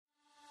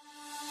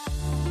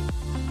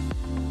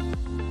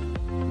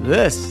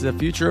This is the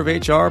Future of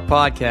HR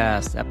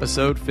podcast,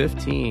 episode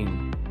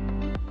 15.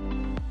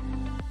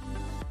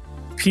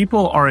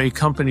 People are a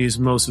company's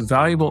most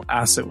valuable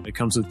asset when it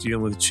comes to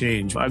dealing with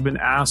change. I've been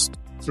asked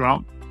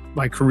throughout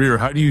my career,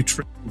 how do you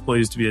train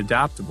employees to be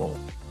adaptable?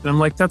 And I'm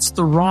like, that's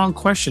the wrong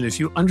question. If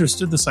you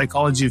understood the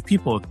psychology of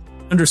people,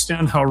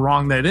 understand how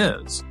wrong that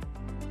is.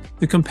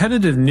 The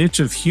competitive niche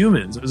of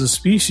humans as a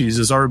species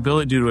is our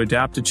ability to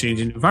adapt to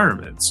changing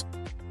environments.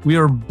 We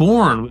are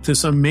born with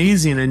this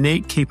amazing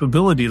innate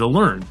capability to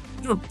learn.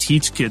 You don't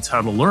teach kids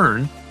how to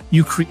learn.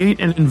 You create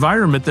an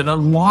environment that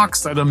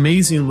unlocks that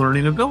amazing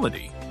learning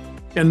ability.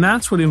 And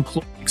that's what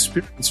employee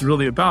experience is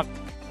really about.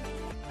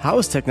 How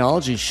is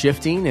technology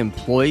shifting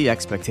employee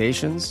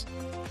expectations?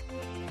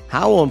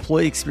 How will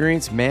employee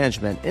experience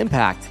management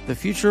impact the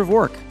future of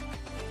work?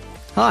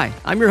 Hi,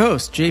 I'm your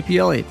host, JP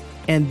Elliott,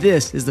 and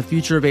this is the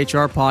Future of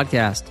HR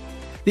podcast,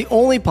 the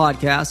only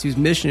podcast whose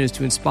mission is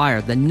to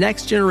inspire the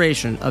next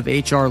generation of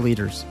HR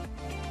leaders.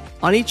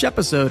 On each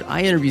episode,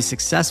 I interview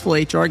successful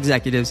HR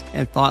executives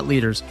and thought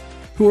leaders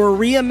who are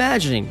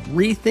reimagining,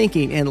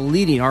 rethinking, and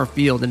leading our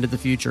field into the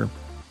future.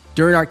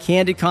 During our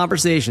candid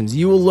conversations,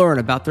 you will learn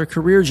about their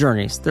career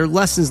journeys, their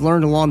lessons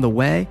learned along the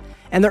way,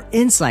 and their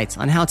insights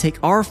on how to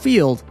take our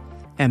field,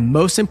 and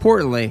most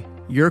importantly,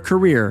 your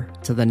career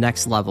to the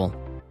next level.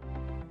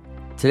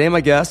 Today,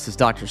 my guest is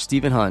Dr.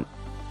 Stephen Hunt.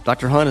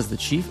 Dr. Hunt is the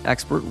Chief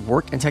Expert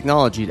Work and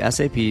Technology at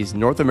SAP's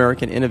North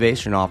American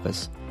Innovation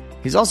Office.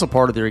 He's also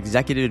part of their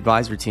executive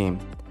advisory team.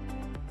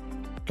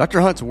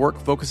 Dr. Hunt's work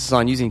focuses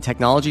on using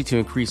technology to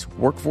increase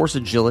workforce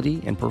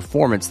agility and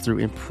performance through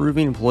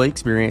improving employee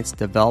experience,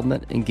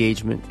 development,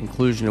 engagement,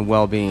 inclusion, and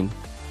well-being.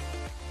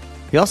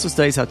 He also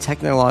studies how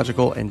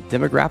technological and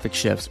demographic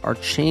shifts are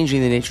changing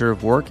the nature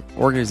of work,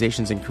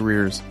 organizations, and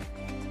careers.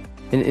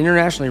 An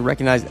internationally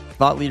recognized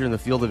thought leader in the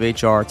field of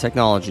HR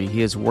technology,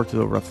 he has worked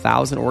with over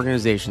 1,000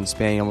 organizations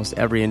spanning almost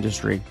every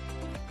industry.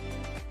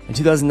 In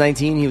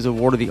 2019, he was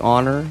awarded the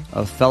honor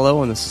of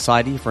Fellow in the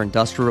Society for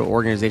Industrial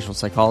Organizational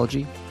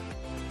Psychology.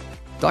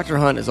 Dr.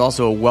 Hunt is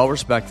also a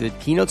well-respected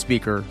keynote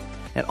speaker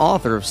and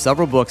author of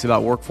several books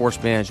about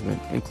workforce management,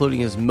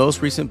 including his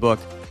most recent book,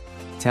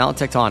 Talent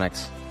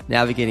Tectonics,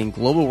 Navigating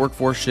Global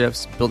Workforce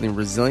Shifts, Building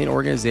Resilient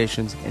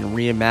Organizations, and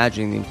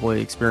Reimagining the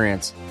Employee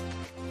Experience.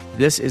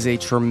 This is a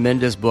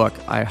tremendous book.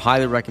 I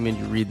highly recommend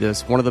you read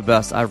this, one of the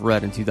best I've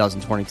read in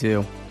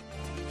 2022.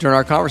 During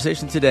our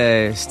conversation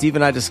today, Steve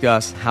and I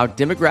discuss how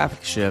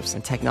demographic shifts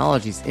and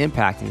technologies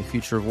impacting the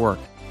future of work,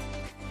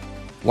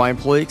 why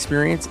employee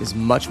experience is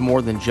much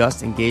more than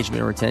just engagement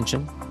and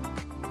retention,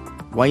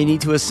 why you need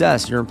to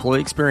assess your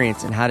employee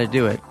experience and how to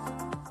do it,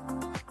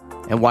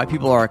 and why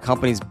people are a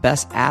company's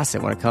best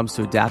asset when it comes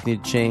to adapting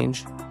to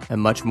change,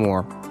 and much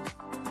more.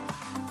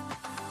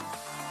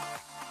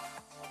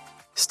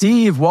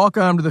 Steve,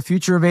 welcome to the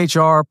Future of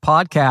HR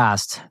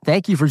podcast.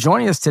 Thank you for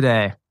joining us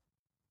today.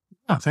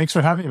 Yeah, thanks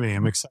for having me.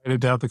 I'm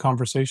excited to have the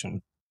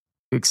conversation.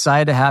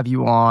 Excited to have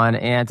you on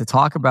and to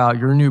talk about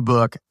your new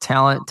book,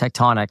 Talent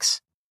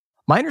Tectonics.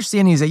 My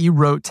understanding is that you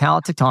wrote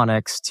Talent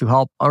Tectonics to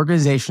help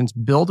organizations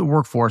build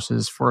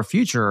workforces for a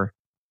future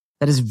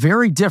that is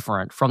very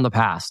different from the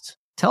past.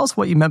 Tell us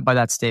what you meant by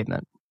that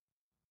statement.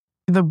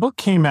 The book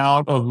came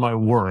out of my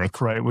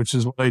work, right, which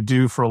is what I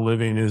do for a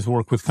living, is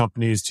work with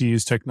companies to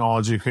use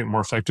technology to create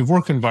more effective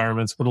work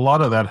environments. But a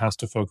lot of that has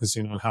to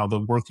focusing on how the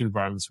work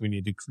environments we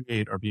need to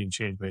create are being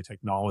changed by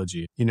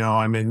technology. You know,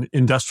 I'm an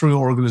industrial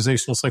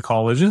organizational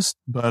psychologist,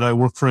 but I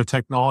work for a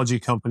technology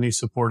company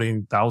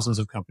supporting thousands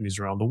of companies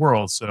around the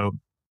world. So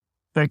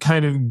that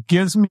kind of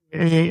gives me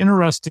an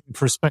interesting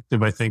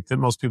perspective, I think, that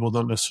most people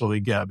don't necessarily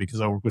get, because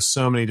I work with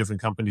so many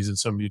different companies in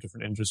so many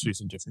different industries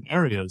and different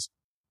areas.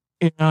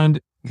 And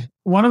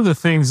one of the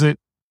things that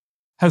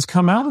has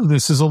come out of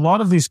this is a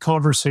lot of these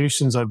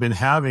conversations I've been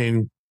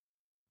having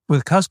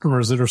with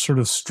customers that are sort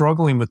of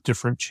struggling with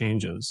different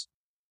changes.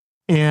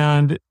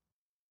 And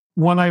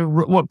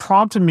what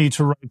prompted me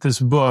to write this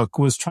book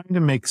was trying to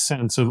make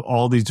sense of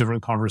all these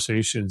different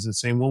conversations and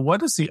saying, well,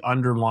 what is the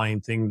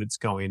underlying thing that's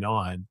going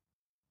on?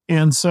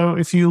 And so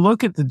if you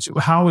look at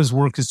how his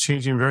work is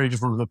changing very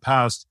different from the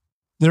past,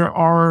 there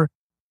are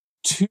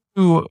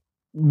two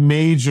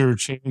major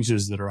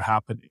changes that are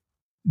happening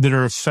that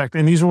are affecting,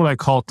 and these are what I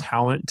call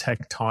talent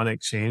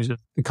tectonic changes.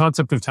 The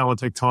concept of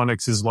talent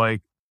tectonics is like,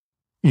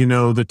 you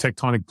know, the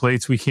tectonic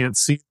plates, we can't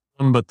see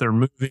them, but they're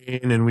moving,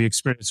 and we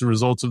experience the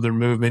results of their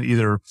movement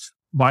either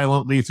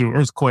violently through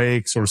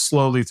earthquakes or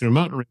slowly through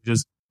mountain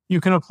ranges. You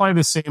can apply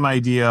the same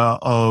idea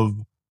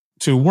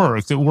to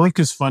work, that work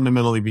is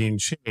fundamentally being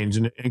changed.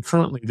 And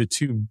currently the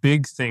two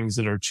big things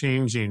that are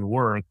changing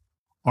work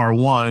are,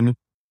 one,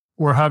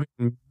 we're having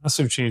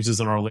massive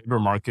changes in our labor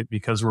market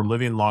because we're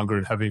living longer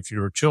and having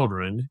fewer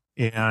children,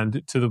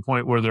 and to the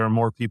point where there are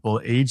more people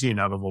aging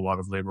out of a lot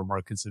of labor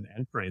markets and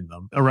entering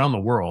them around the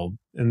world.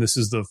 And this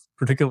is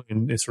particularly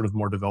in sort of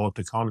more developed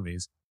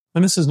economies.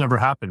 And this has never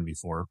happened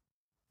before,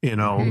 you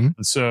know. Mm-hmm.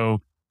 And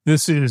so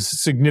this is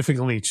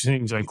significantly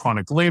changed by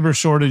chronic labor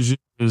shortages.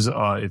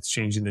 It's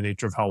changing the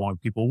nature of how long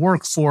people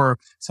work for.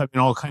 It's having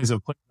all kinds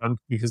of play on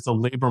because the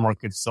labor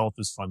market itself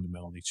is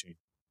fundamentally changing.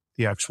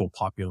 the actual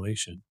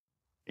population.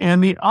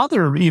 And the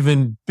other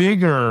even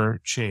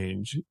bigger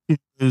change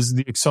is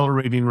the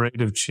accelerating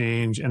rate of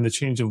change and the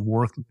change of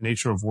work. The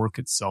nature of work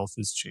itself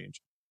is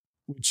changing,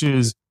 which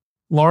is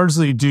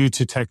largely due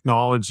to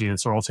technology. And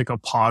so I'll take a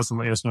pause and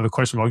let you ask another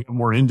question. I'll get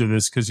more into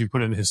this because you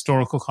put it in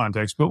historical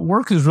context. But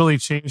work has really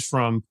changed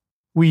from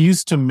we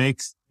used to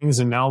make things,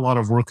 and now a lot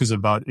of work is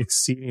about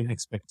exceeding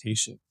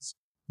expectations,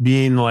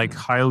 being like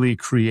highly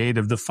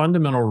creative. The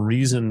fundamental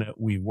reason that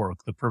we work,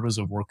 the purpose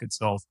of work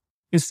itself,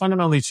 is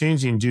fundamentally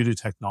changing due to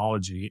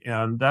technology.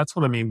 And that's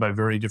what I mean by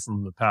very different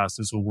from the past.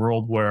 It's a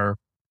world where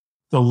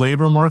the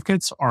labor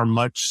markets are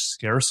much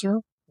scarcer,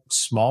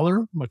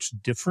 smaller, much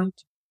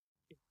different.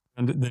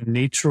 And the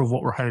nature of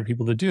what we're hiring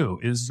people to do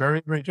is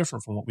very, very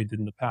different from what we did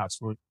in the past.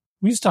 We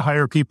used to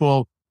hire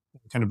people,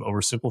 kind of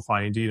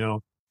oversimplifying,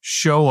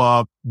 show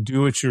up,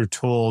 do what you're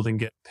told, and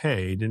get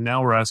paid. And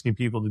now we're asking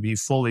people to be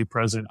fully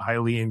present,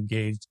 highly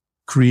engaged,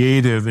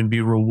 creative, and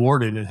be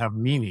rewarded and have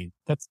meaning.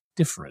 That's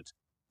different.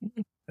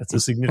 That's a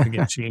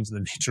significant change in the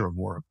nature of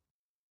work.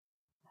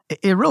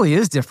 It really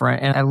is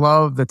different. And I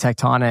love the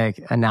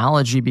tectonic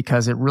analogy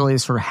because it really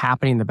is sort of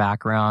happening in the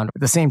background.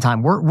 At the same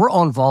time, we're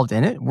all involved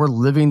in it. We're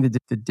living the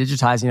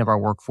digitizing of our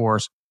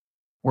workforce.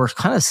 We're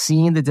kind of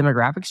seeing the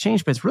demographics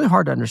change, but it's really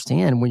hard to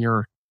understand when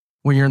you're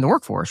in the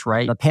workforce,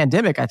 right? The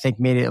pandemic, I think,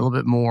 made it a little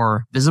bit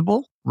more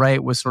visible,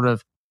 right? With sort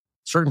of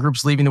certain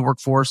groups leaving the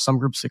workforce, some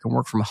groups that can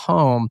work from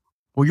home.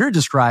 What you're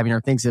describing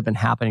are things that have been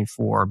happening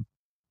for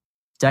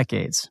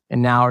decades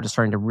and now are just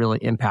starting to really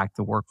impact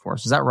the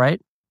workforce. Is that right?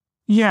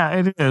 Yeah,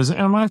 it is.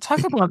 And when I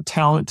talk about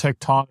talent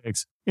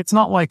tectonics, it's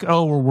not like,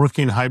 oh, we're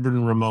working hybrid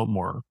and remote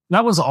more.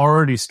 That was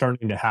already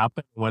starting to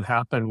happen. What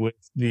happened with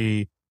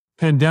the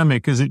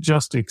pandemic is it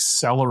just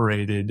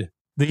accelerated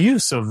the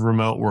use of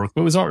remote work.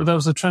 That was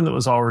a trend that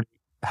was already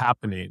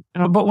happening.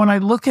 But when I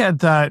look at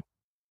that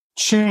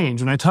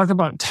change, when I talk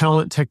about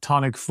talent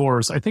tectonic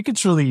force, I think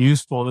it's really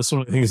useful. And this is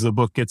one of the things the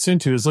book gets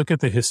into is look at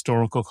the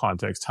historical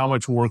context, how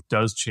much work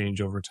does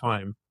change over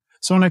time.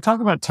 So when I talk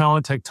about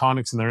talent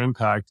tectonics and their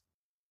impact,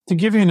 to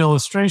give you an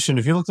illustration,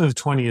 if you look at the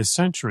 20th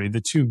century,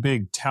 the two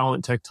big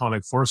talent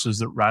tectonic forces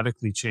that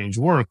radically changed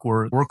work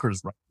were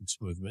workers' rights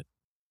movement,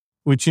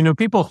 which,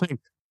 people think,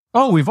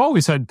 oh, we've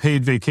always had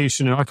paid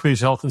vacation and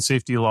occupational health and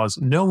safety laws.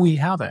 No, we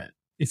haven't.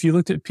 If you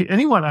looked at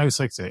anyone, I always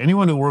like to say,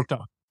 anyone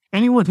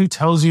who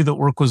tells you that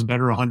work was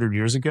better 100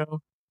 years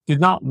ago did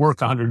not work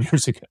 100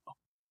 years ago.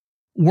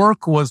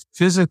 Work was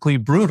physically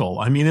brutal.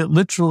 I mean, it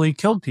literally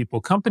killed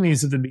people.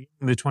 Companies at the beginning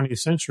of the 20th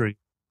century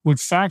would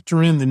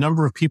factor in the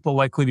number of people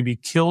likely to be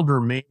killed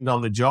or maimed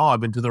on the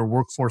job into their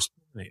workforce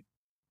planning.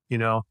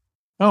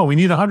 Oh, we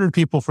need 100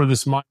 people for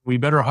this month. We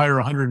better hire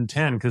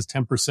 110 because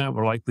 10%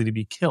 were likely to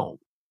be killed.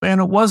 And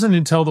it wasn't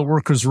until the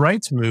workers'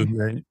 rights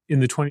movement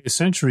in the 20th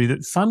century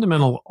that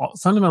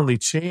fundamentally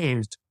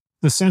changed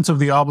the sense of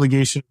the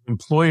obligation of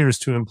employers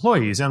to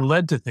employees and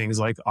led to things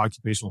like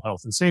occupational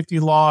health and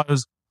safety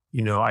laws,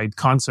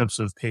 concepts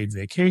of paid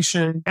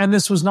vacation. And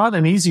this was not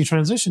an easy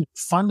transition. It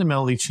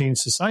fundamentally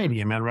changed society.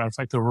 As a matter of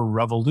fact, there were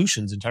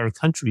revolutions. Entire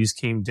countries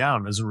came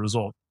down as a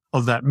result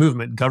of that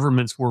movement.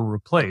 Governments were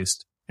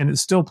replaced, and it's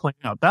still playing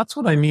out. That's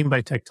what I mean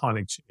by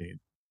tectonic change.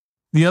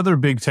 The other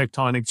big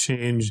tectonic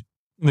change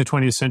in the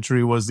 20th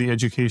century was the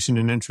education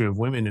and entry of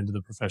women into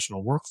the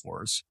professional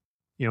workforce.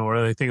 Where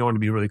I think I want to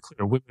be really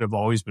clear, women have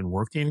always been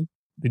working.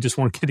 They just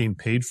weren't getting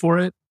paid for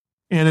it.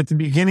 And at the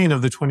beginning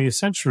of the 20th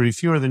century,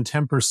 fewer than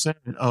 10%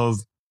 of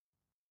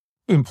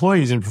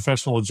employees in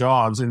professional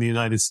jobs in the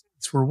United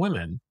States were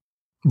women.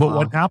 But Wow.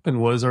 What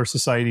happened was our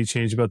society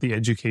changed about the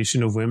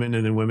education of women,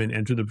 and then women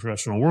entered the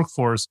professional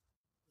workforce.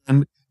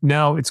 And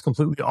now it's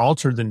completely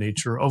altered the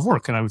nature of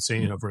work. And I would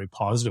say in a very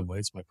positive way,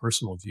 it's my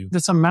personal view.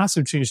 That's a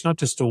massive change, not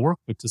just to work,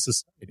 but to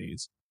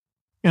societies.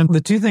 And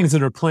the two things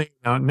that are playing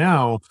out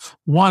now,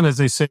 one, as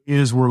they say,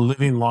 is we're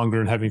living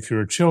longer and having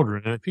fewer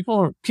children. And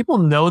people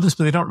know this,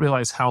 but they don't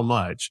realize how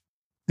much.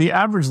 The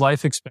average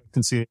life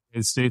expectancy in the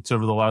United States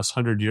over the last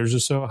 100 years or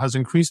so has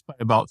increased by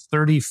about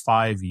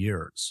 35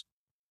 years.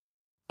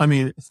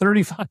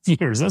 35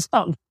 years. That's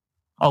not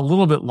a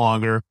little bit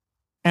longer.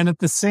 And at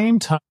the same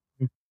time,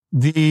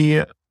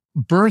 the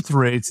birth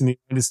rates in the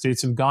United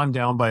States have gone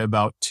down by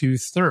about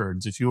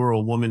 2/3. If you were a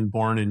woman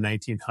born in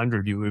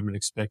 1900, you would have been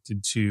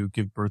expected to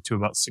give birth to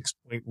about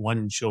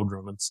 6.1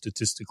 children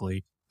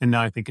statistically. And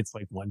now I think it's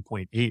like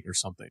 1.8 or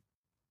something.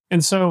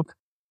 And so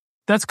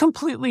that's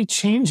completely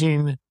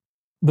changing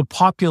the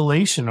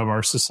population of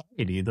our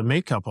society, the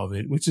makeup of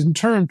it, which is in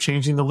turn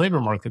changing the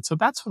labor market. So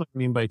that's what I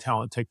mean by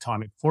talent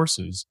tectonic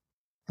forces.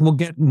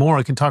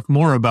 I can talk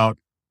more about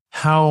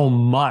how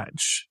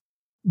much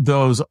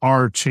those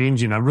are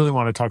changing. I really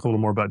want to talk a little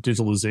more about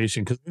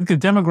digitalization because the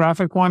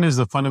demographic one is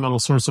the fundamental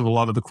source of a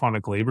lot of the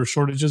chronic labor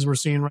shortages we're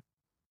seeing right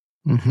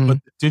now. Mm-hmm. But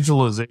the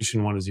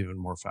digitalization one is even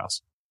more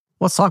fascinating.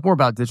 Let's talk more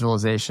about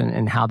digitalization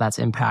and how that's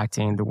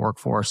impacting the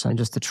workforce and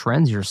just the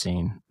trends you're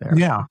seeing there.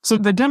 Yeah. So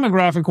the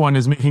demographic one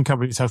is making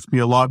companies have to be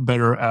a lot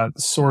better at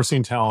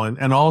sourcing talent.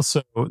 And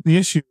also the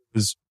issue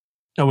is,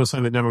 I was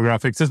saying the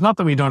demographics, it's not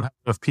that we don't have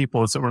enough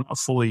people, it's that we're not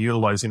fully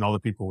utilizing all the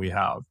people we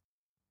have.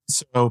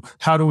 So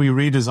how do we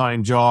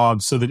redesign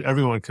jobs so that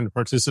everyone can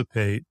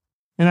participate?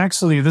 And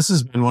actually, this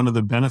has been one of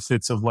the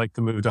benefits of like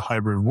the move to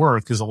hybrid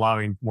work is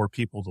allowing more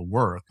people to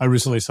work. I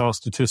recently saw a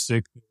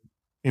statistic.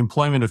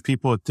 Employment of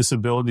people with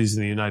disabilities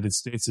in the United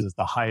States is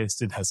the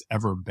highest it has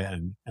ever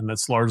been. And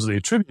that's largely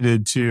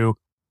attributed to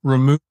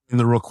removing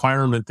the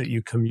requirement that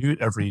you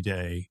commute every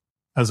day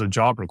as a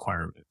job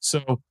requirement.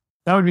 So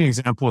that would be an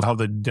example of how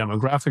the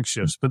demographic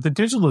shifts. But the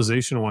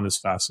digitalization one is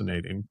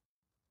fascinating.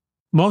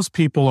 Most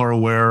people are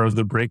aware of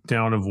the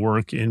breakdown of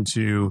work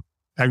into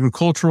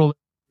agricultural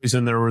areas,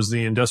 and there was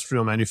the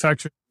industrial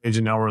manufacturing age,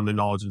 and now we're in the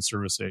knowledge and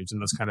service age.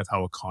 And that's kind of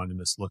how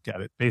economists look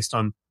at it based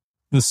on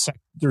the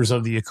sectors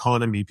of the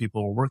economy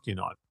people are working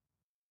on.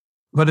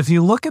 But if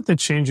you look at the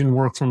change in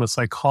work from a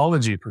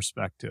psychology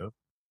perspective,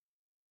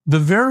 the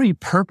very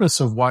purpose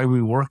of why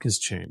we work has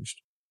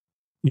changed.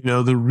 You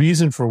know, the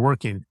reason for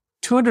working.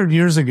 200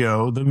 years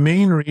ago, the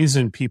main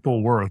reason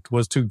people worked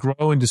was to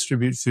grow and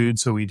distribute food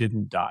so we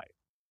didn't die.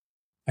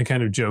 I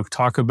kind of joke,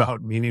 talk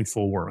about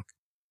meaningful work.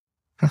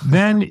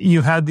 Then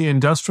you had the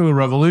Industrial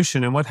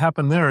Revolution, and what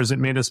happened there is it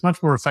made us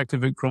much more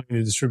effective at growing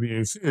and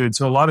distributing food.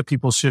 So a lot of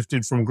people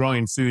shifted from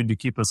growing food to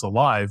keep us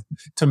alive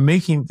to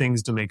making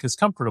things to make us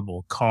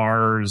comfortable.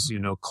 Cars, you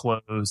know,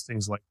 clothes,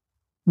 things like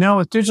that. Now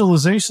with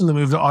digitalization, the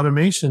move to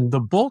automation, the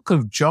bulk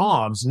of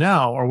jobs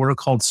now are what are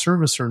called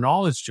service or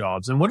knowledge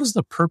jobs. And what is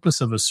the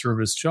purpose of a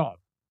service job?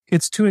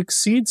 It's to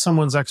exceed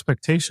someone's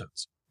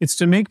expectations. It's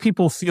to make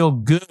people feel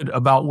good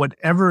about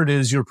whatever it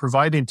is you're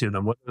providing to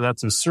them, whether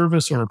that's a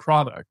service or a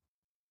product.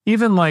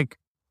 Even like,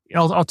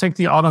 I'll take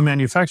the auto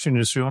manufacturing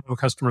industry. One of the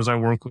customers I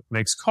work with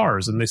makes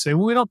cars, and they say,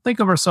 well, we don't think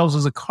of ourselves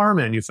as a car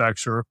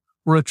manufacturer.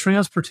 We're a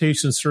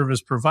transportation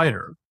service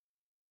provider,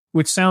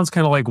 which sounds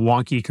kind of like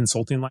wonky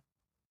consulting.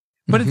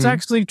 But it's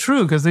actually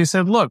true because they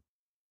said, look,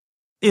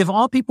 if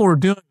all people were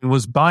doing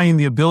was buying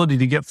the ability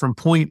to get from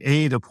point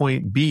A to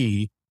point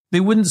B,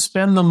 they wouldn't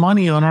spend the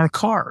money on our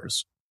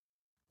cars.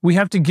 We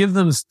have to give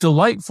them this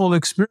delightful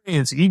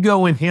experience,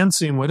 ego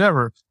enhancing,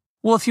 whatever.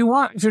 Well, if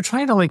you're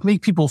trying to like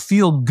make people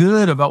feel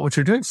good about what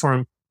you're doing for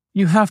them,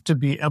 you have to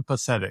be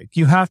empathetic.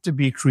 You have to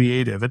be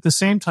creative. At the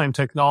same time,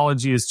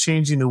 technology is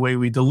changing the way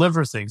we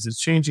deliver things. It's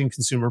changing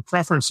consumer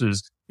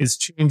preferences. It's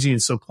changing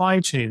supply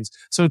chains.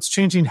 So it's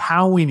changing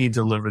how we need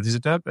to deliver these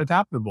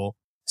adaptable.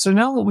 So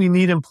now what we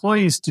need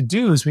employees to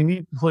do is we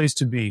need employees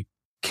to be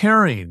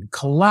caring,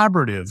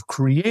 collaborative,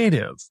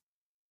 creative.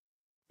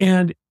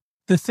 And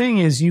the thing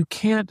is, you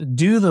can't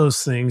do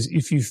those things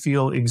if you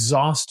feel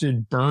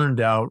exhausted,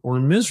 burned out, or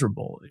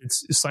miserable.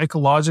 It's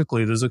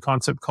psychologically, there's a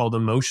concept called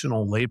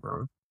emotional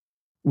labor,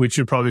 which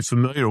you're probably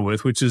familiar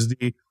with, which is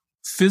the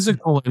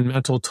physical and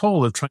mental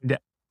toll of trying to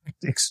act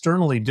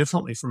externally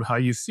differently from how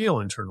you feel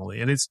internally.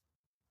 And it's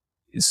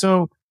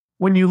so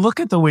when you look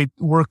at the way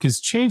work is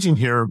changing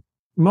here,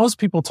 most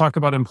people talk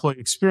about employee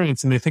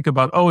experience and they think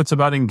about, oh, it's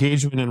about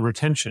engagement and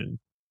retention.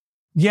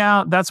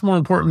 Yeah, that's more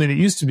important than it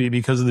used to be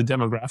because of the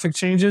demographic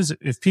changes.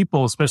 If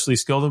people, especially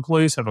skilled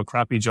employees, have a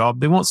crappy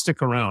job, they won't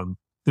stick around.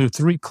 They're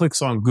 3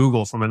 clicks on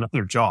Google from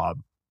another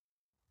job.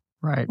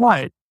 Right.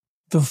 But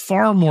the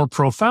far more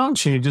profound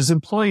change is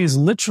employees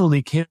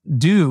literally can't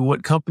do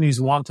what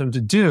companies want them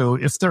to do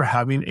if they're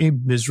having a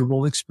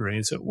miserable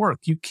experience at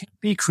work. You can't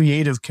be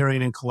creative,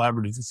 caring, and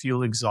collaborative if you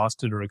feel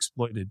exhausted or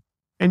exploited.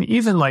 And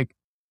even like,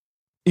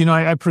 you know,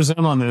 I present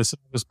on this.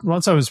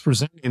 Once I was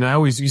presenting, I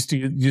always used to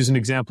use an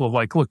example of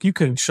like, look, you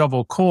can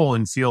shovel coal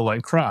and feel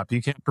like crap.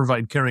 You can't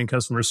provide caring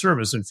customer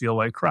service and feel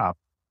like crap.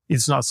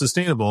 It's not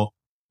sustainable.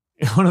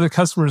 And one of the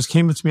customers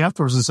came to me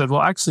afterwards and said,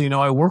 well, actually, you know,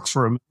 I work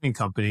for a mining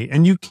company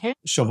and you can't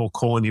shovel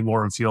coal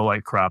anymore and feel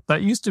like crap.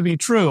 That used to be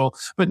true,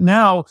 but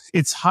now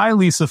it's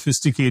highly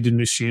sophisticated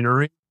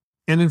machinery.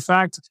 And in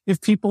fact, if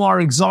people are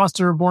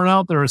exhausted or worn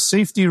out, there is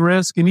safety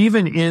risk. And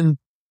even in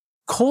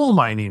coal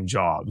mining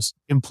jobs,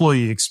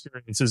 employee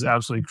experience is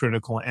absolutely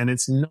critical. And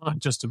it's not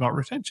just about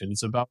retention.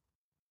 It's about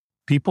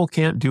people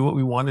can't do what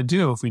we want to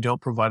do if we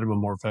don't provide them a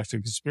more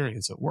effective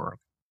experience at work.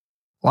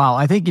 Wow.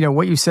 I think, you know,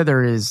 what you said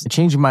there is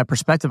changing my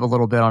perspective a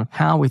little bit on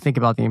how we think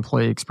about the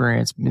employee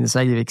experience. I mean, this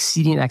idea of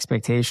exceeding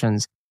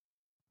expectations.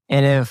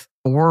 And if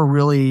we're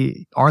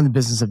really are in the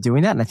business of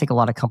doing that, and I think a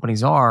lot of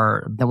companies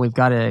are, then we've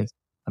got to,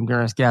 I'm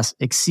going to guess,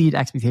 exceed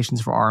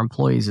expectations for our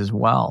employees as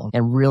well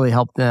and really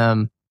help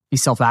them be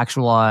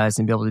self-actualized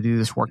and be able to do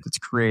this work that's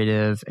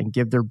creative and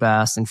give their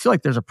best and feel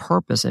like there's a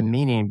purpose and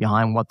meaning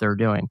behind what they're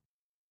doing.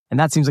 And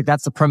that seems like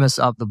that's the premise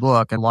of the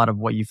book and a lot of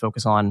what you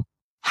focus on,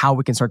 how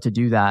we can start to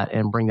do that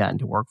and bring that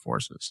into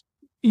workforces.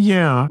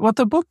 Yeah. What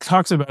the book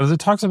talks about is it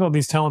talks about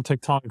these talent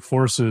tectonic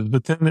forces,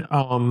 but then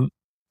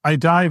I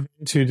dive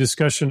into a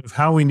discussion of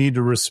how we need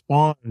to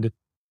respond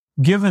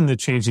given the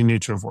changing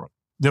nature of work.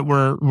 That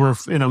we're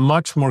in a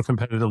much more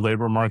competitive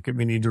labor market.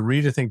 We need to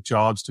rethink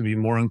jobs to be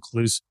more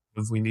inclusive.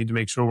 We need to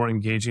make sure we're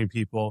engaging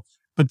people.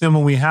 But then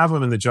when we have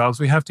them in the jobs,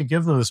 we have to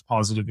give them this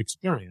positive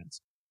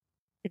experience.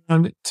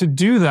 And to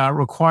do that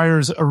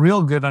requires a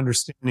real good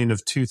understanding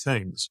of 2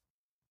 things.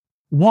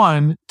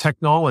 One,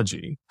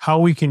 technology, how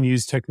we can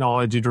use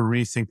technology to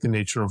rethink the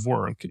nature of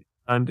work.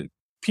 And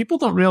people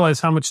don't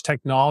realize how much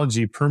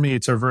technology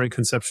permeates our very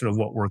conception of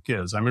what work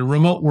is. I mean,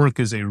 remote work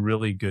is a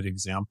really good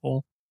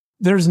example.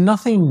 There's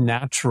nothing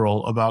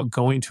natural about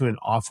going to an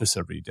office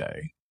every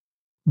day.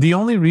 The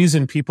only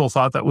reason people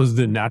thought that was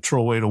the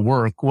natural way to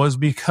work was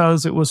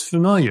because it was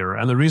familiar.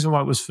 And the reason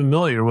why it was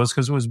familiar was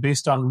because it was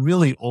based on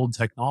really old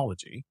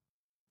technology.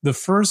 The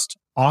first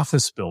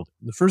office building,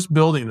 the first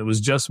building that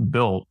was just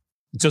built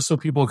just so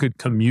people could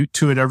commute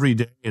to it every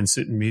day and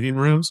sit in meeting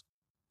rooms,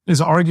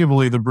 is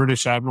arguably the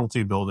British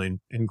Admiralty building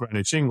in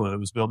Greenwich, England. It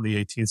was built in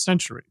the 18th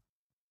century.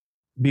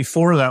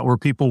 Before that, where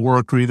people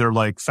worked, were either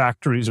like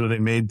factories where they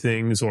made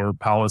things or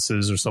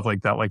palaces or stuff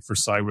like that, like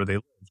Versailles where they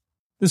lived.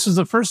 This was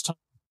the first time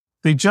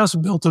they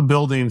just built a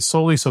building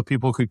solely so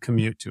people could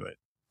commute to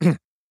it.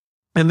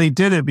 And they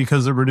did it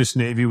because the British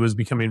Navy was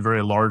becoming a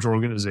very large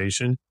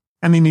organization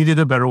and they needed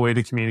a better way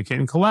to communicate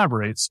and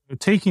collaborate. So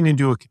taking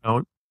into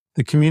account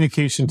the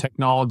communication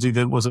technology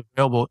that was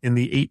available in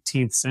the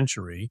 18th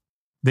century,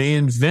 they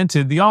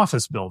invented the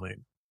office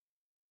building,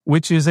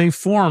 which is a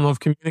form of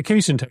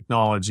communication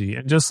technology.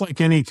 And just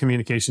like any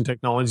communication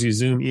technology,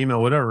 Zoom,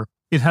 email, whatever,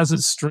 it has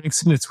its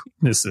strengths and its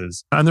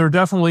weaknesses. And there are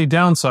definitely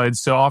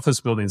downsides to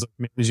office buildings,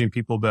 like managing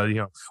people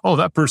better. Oh,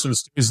 that person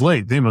stays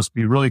late. They must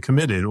be really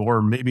committed.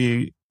 Or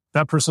maybe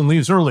that person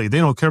leaves early. They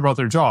don't care about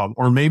their job.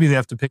 Or maybe they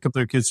have to pick up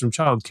their kids from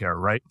childcare,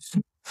 right?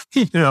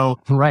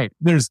 Right.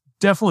 There's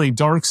definitely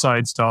dark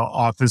sides to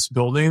office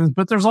buildings,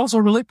 but there's also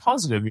really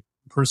positive.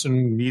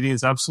 In-person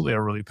meetings absolutely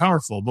are really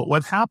powerful. But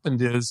what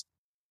happened is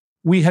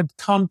we had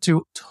come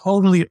to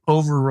totally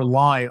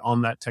over-rely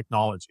on that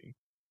technology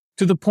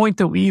to the point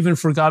that we even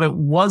forgot it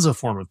was a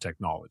form of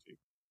technology.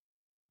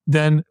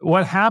 Then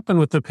what happened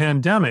with the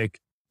pandemic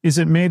is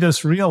it made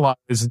us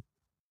realize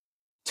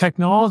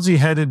technology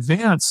had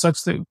advanced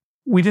such that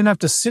we didn't have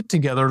to sit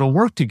together to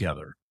work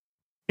together.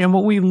 And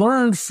what we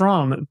learned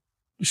from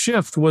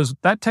Shift was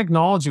that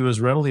technology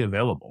was readily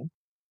available.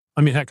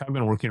 I mean, heck, I've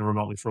been working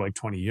remotely for like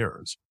 20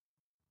 years.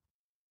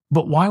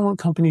 But why weren't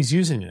companies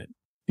using it?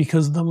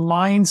 Because the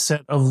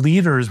mindset of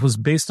leaders was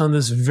based on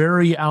this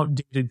very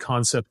outdated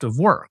concept of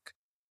work.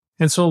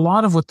 And so a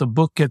lot of what the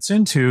book gets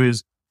into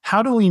is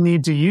how do we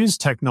need to use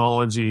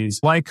technologies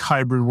like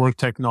hybrid work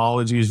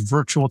technologies,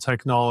 virtual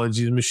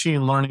technologies,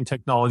 machine learning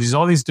technologies,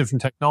 all these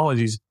different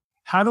technologies.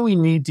 How do we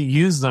need to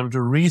use them to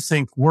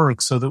rethink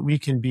work so that we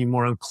can be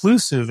more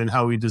inclusive in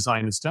how we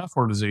design and staff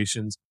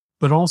organizations,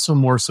 but also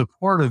more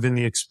supportive in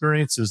the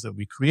experiences that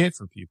we create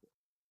for people?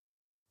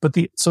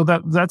 So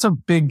that's a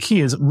big key,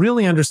 is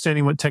really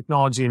understanding what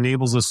technology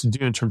enables us to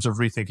do in terms of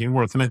rethinking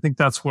work. And I think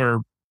that's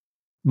where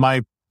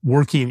my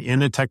working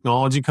in a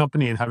technology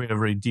company and having a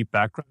very deep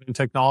background in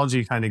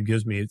technology kind of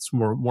gives me, it's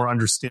more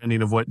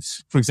understanding of what,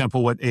 for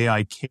example, what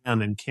AI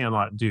can and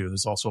cannot do.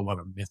 There's also a lot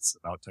of myths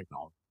about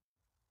technology.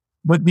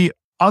 But the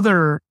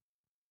other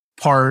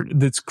part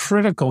that's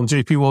critical, and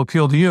JP will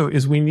appeal to you,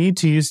 is we need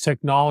to use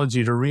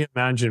technology to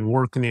reimagine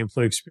work and the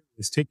employee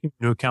experience, taking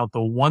into account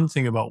the one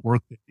thing about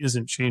work that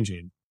isn't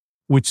changing,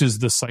 which is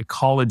the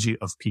psychology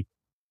of people.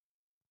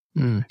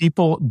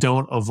 People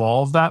don't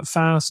evolve that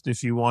fast.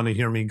 If you want to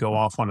hear me go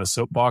off on a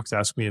soapbox,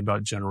 ask me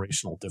about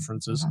generational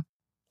differences.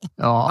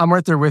 Oh, I'm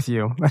right there with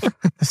you.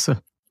 So.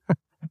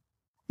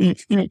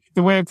 The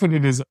way I put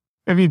it is,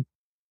 I mean,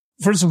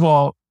 first of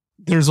all,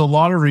 there's a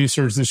lot of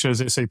research that shows,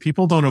 they say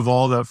people don't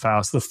evolve that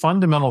fast. The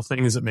fundamental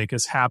things that make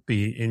us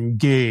happy,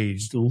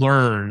 engaged,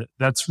 learn,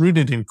 that's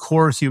rooted in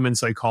core human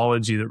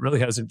psychology that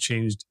really hasn't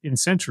changed in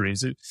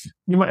centuries.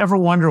 You might ever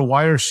wonder,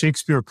 why are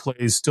Shakespeare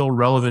plays still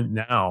relevant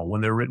now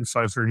when they're written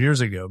 500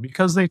 years ago?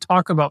 Because they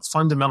talk about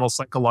fundamental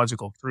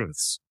psychological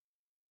truths,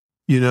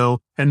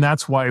 and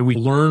that's why we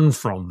learn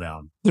from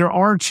them. There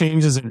are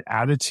changes in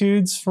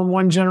attitudes from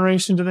one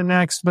generation to the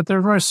next, but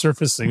they're very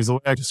surface things. The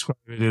way I describe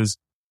it is,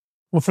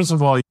 well, first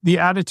of all, the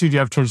attitude you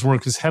have towards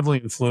work is heavily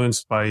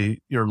influenced by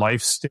your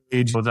life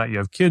stage, whether you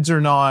have kids or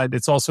not.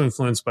 It's also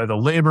influenced by the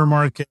labor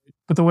market.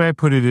 But the way I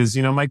put it is,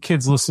 my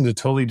kids listen to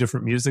totally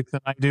different music than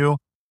I do,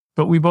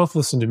 but we both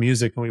listen to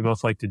music and we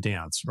both like to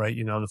dance, right?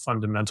 The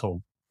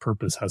fundamental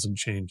purpose hasn't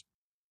changed.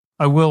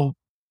 I will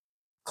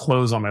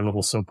close on my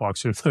little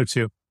soapbox here, though,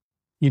 too.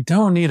 You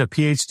don't need a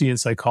PhD in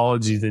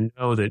psychology to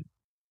know that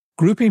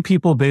grouping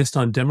people based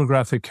on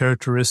demographic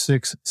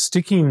characteristics,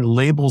 sticking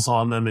labels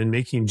on them and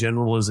making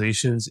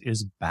generalizations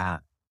is bad.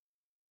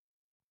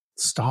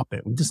 Stop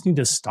it. We just need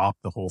to stop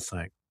the whole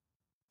thing.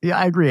 Yeah,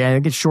 I agree. I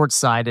think it's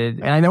short-sighted.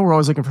 And I know we're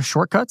always looking for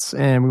shortcuts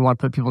and we want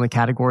to put people in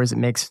categories that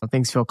makes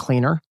things feel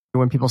cleaner.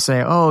 When people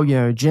say,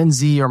 Gen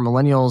Z or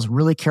millennials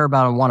really care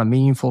about and want a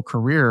meaningful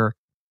career.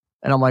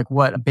 And I'm like,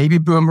 what, a baby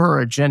boomer or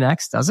a Gen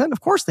X doesn't? Of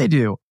course they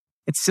do.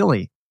 It's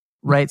silly.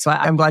 Right. So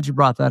I'm glad you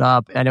brought that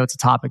up. I know it's a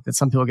topic that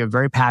some people get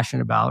very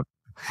passionate about,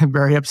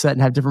 very upset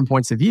and have different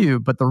points of view,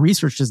 but the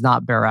research does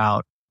not bear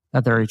out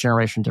that there are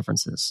generation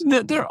differences.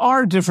 There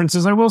are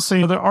differences. I will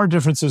say there are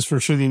differences for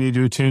sure that you need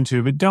to attune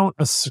to, but don't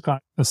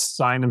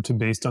assign them to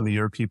based on the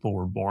year people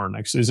were born.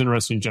 Actually, there's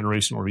interesting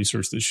generational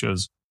research that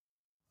shows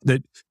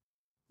that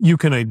you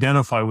can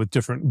identify with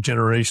different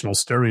generational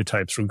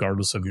stereotypes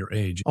regardless of your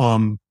age.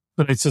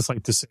 But it's just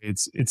like to say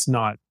it's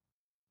not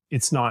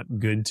it's not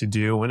good to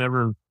do.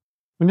 Whenever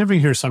you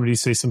hear somebody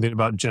say something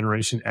about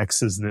Generation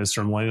X is this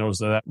or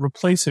millennials are that,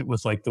 replace it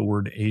with like the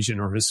word Asian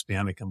or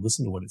Hispanic and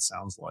listen to what it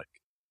sounds like.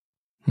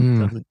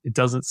 It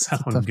doesn't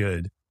sound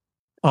good.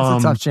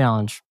 It's a tough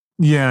challenge.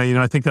 Yeah,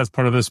 I think that's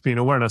part of this being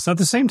awareness. At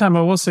the same time,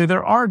 I will say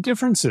there are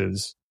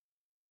differences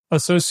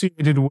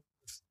associated with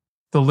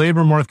the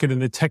labor market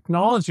and the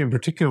technology in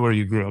particular where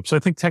you grew up. So I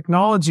think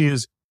technology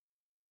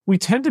we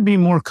tend to be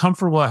more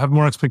comfortable, have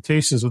more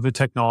expectations with the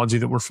technology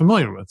that we're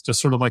familiar with,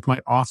 just sort of like my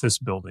office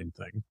building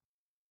thing,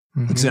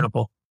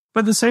 example.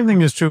 But the same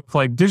thing is true with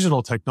like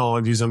digital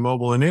technologies and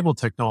mobile enabled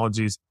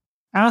technologies.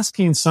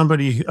 Asking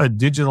somebody, a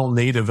digital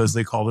native, as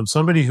they call them,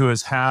 somebody who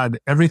has had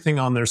everything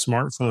on their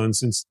smartphone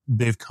since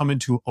they've come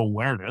into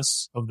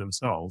awareness of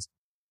themselves,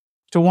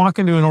 to walk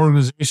into an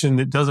organization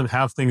that doesn't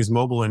have things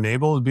mobile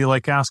enabled would be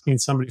like asking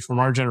somebody from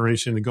our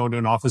generation to go into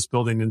an office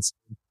building and say,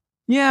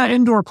 yeah,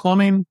 indoor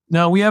plumbing.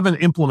 No, we haven't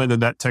implemented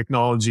that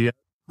technology yet.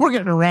 We're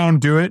getting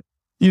around to it.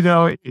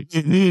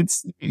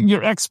 It's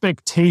your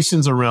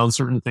expectations around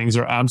certain things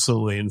are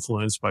absolutely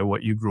influenced by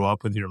what you grew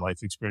up with, your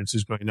life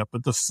experiences growing up.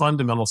 But the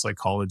fundamental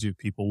psychology of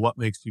people, what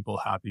makes people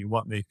happy,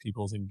 what makes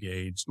people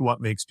engaged, what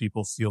makes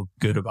people feel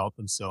good about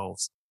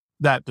themselves,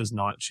 that does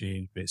not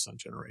change based on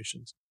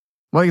generations.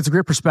 Well, it's a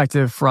great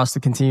perspective for us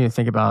to continue to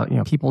think about,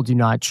 people do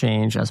not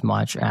change as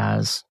much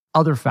as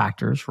other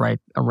factors, right,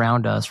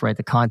 around us, right?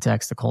 The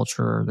context, the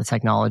culture, the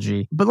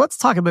technology. But let's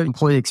talk about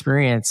employee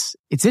experience.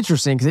 It's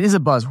interesting because it is a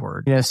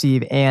buzzword,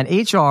 Steve, and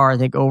HR, I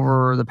think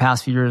over the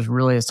past few years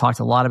really has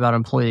talked a lot about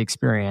employee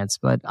experience,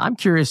 but I'm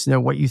curious to know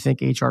what you think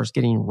HR is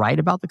getting right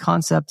about the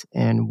concept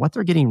and what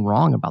they're getting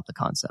wrong about the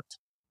concept.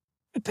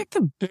 I think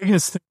the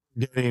biggest thing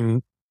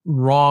getting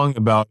wrong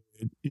about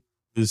it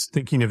is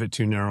thinking of it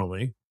too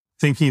narrowly,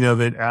 thinking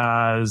of it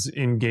as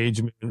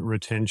engagement,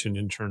 retention,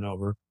 and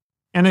turnover.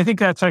 And I think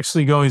that's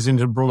actually goes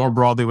into more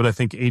broadly what I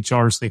think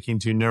HR is thinking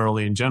too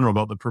narrowly in general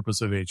about the purpose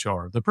of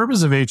HR. The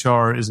purpose of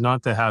HR is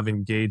not to have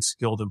engaged,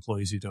 skilled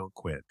employees who don't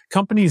quit.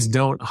 Companies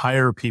don't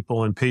hire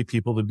people and pay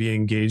people to be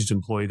engaged,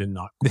 employed, and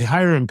not. They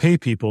hire and pay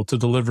people to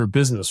deliver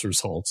business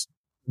results.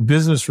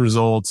 Business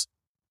results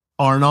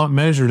are not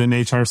measured in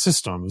HR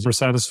systems or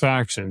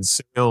satisfaction,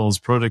 sales,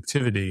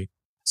 productivity.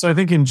 So I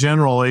think in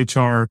general,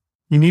 HR,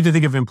 you need to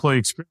think of employee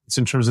experience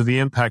in terms of the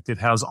impact it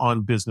has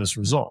on business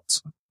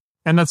results.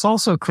 And that's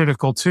also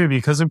critical too,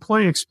 because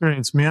employee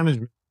experience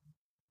management,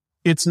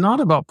 it's not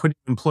about putting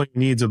employee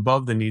needs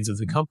above the needs of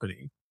the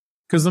company,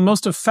 because the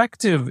most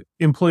effective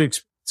employee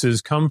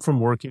experiences come from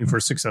working for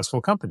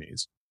successful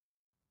companies.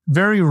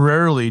 Very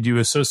rarely do you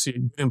associate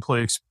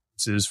employee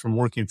experiences from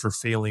working for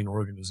failing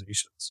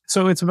organizations.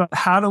 So it's about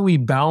how do we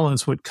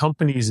balance what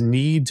companies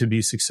need to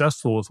be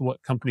successful with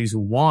what companies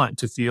want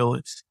to feel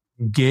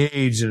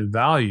engaged and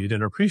valued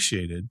and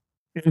appreciated.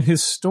 And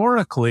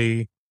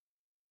historically,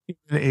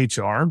 in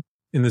HR,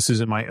 and this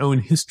is in my own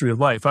history of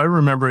life, I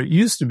remember it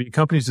used to be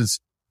companies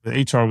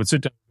that HR would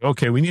sit down and go,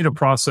 okay, we need a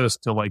process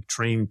to like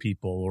train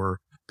people or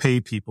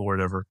pay people or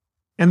whatever.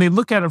 And they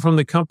look at it from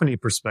the company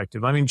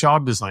perspective. I mean,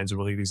 job design is a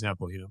really good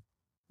example,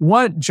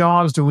 What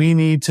jobs do we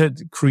need to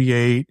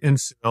create and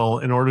fill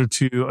in order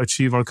to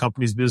achieve our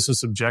company's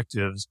business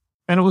objectives?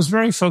 And it was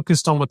very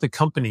focused on what the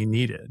company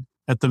needed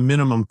at the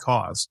minimum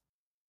cost.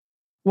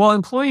 Well,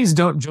 employees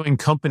don't join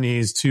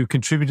companies to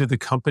contribute to the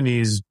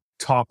company's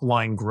top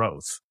line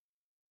growth.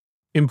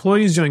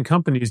 Employees join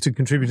companies to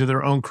contribute to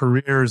their own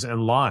careers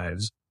and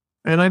lives.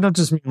 And I don't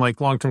just mean like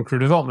long-term career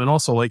development,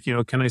 also like,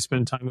 can I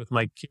spend time with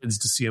my kids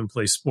to see them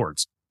play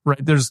sports, right?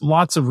 There's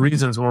lots of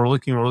reasons when we're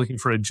looking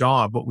for a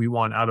job, what we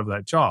want out of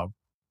that job.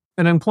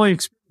 And employee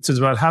experience is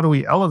about how do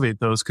we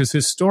elevate those? Because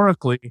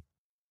historically,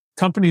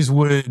 companies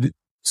would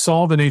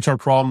solve an HR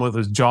problem with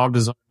a job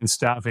design,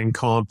 staffing,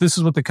 comp. This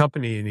is what the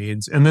company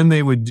needs. And then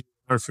they would do,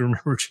 or if you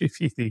remember,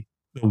 JP,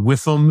 the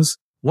WIFMs,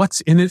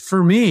 what's in it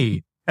for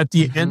me? At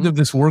the end of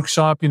this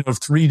workshop, of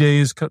 3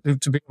 days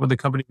to be what the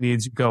company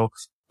needs, you go,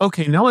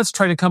 okay, now let's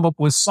try to come up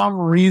with some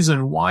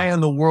reason why in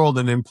the world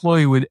an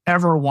employee would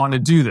ever want to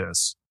do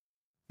this.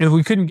 And if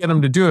we couldn't get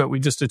them to do it, we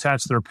just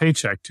attach their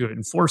paycheck to it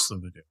and force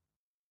them to do it.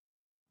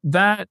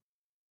 That,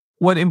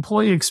 what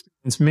employee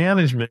experience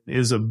management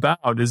is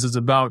about is it's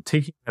about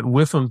taking that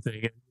WIFM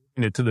thing and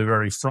moving it to the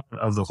very front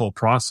of the whole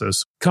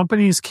process.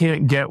 Companies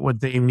can't get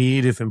what they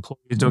need if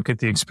employees don't get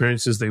the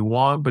experiences they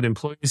want, but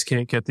employees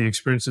can't get the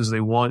experiences they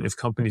want if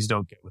companies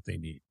don't get what they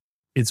need.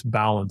 It's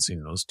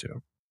balancing those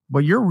two.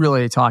 What you're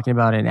really talking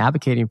about and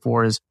advocating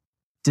for is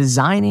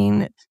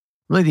designing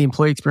really the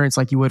employee experience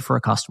like you would for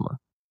a customer.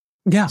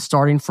 Yeah.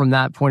 Starting from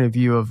that point of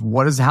view of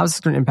how is this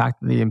going to impact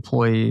the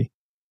employee?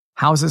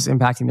 How is this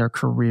impacting their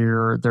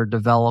career, their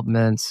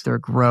development, their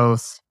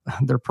growth,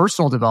 their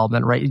personal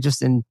development, right?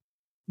 Just in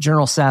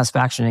general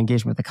satisfaction and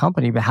engagement with the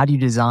company, but how do you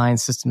design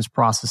systems,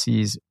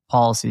 processes,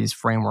 policies,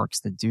 frameworks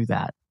that do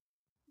that?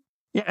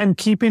 Yeah, and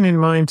keeping in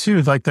mind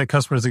too, like that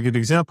customer is a good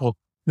example,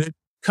 that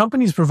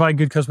companies provide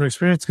good customer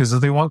experience because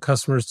they want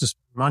customers to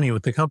spend money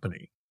with the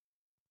company.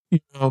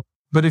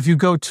 But if you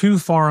go too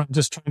far on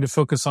just trying to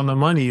focus on the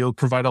money, you'll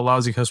provide a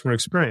lousy customer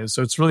experience.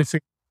 So it's really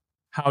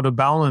how to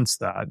balance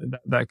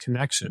that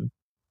connection.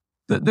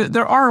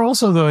 There are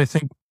also, though, I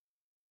think,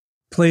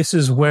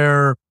 places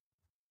where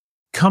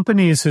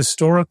companies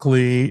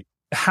historically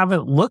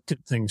haven't looked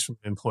at things from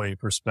an employee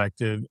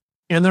perspective,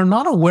 and they're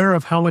not aware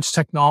of how much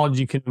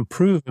technology can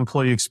improve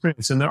employee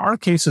experience. And there are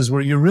cases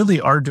where you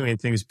really are doing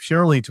things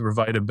purely to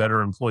provide a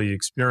better employee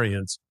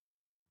experience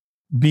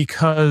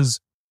because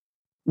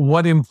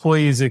what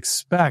employees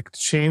expect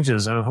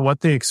changes, and what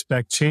they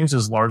expect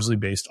changes largely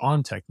based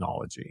on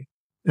technology.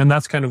 And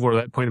that's kind of where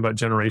that point about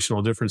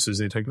generational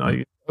differences in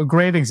technology. A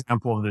great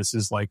example of this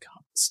is like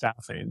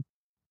staffing.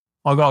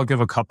 I'll give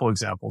a couple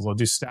examples. I'll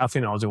do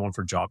staffing. I'll do one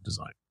for job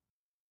design.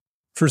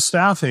 For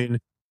staffing,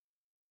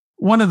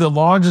 one of the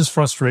largest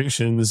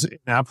frustrations in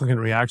applicant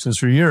reactions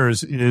for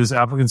years is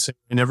applicants saying,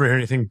 I never hear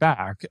anything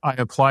back. I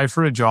apply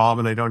for a job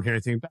and I don't hear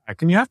anything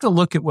back. And you have to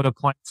look at what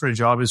applying for a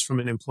job is from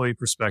an employee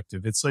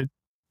perspective. It's like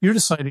you're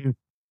deciding,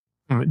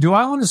 do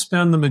I want to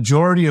spend the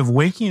majority of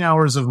waking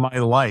hours of my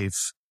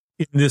life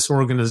in this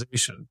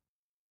organization?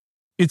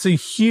 It's a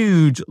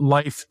huge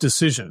life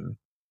decision.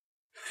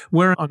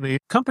 Where on the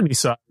company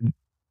side,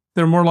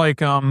 they're more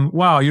like,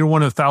 wow, you're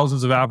one of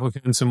thousands of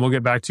applicants and we'll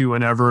get back to you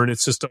whenever. And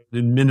it's just an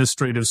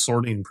administrative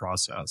sorting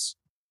process.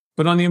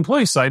 But on the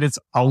employee side, it's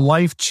a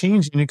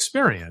life-changing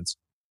experience.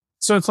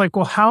 So it's like,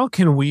 well, how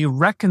can we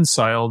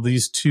reconcile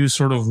these two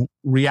sort of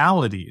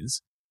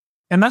realities?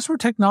 And that's where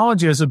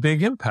technology has a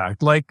big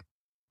impact, like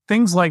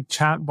things like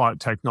chatbot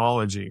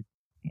technology.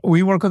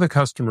 We work with a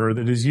customer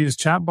that has used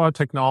chatbot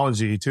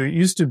technology it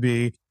used to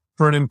be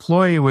for an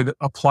employee would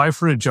apply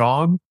for a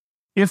job.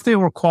 If they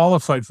were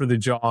qualified for the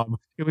job,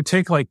 it would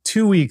take like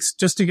 2 weeks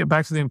just to get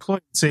back to the employee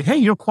and say, hey,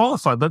 you're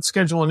qualified. Let's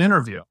schedule an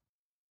interview.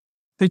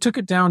 They took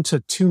it down to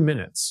 2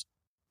 minutes.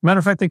 Matter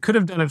of fact, they could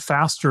have done it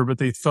faster, but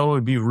they felt it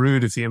would be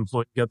rude if the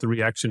employee got the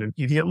reaction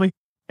immediately.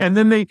 And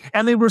then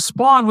they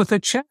respond with a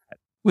chat,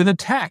 with a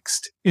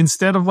text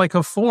instead of like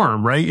a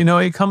form, right? You know,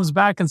 it comes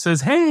back and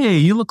says, hey,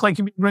 you look like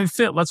you'd be a great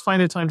fit. Let's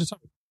find a time to talk.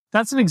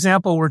 That's an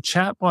example where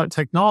chatbot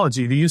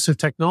technology, the use of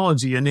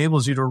technology,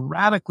 enables you to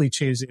radically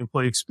change the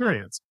employee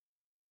experience.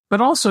 But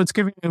also it's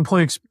giving an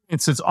employee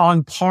experience that's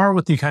on par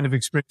with the kind of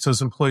experience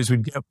those employees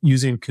would get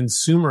using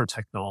consumer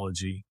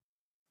technology,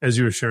 as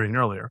you were sharing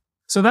earlier.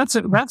 So that's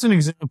an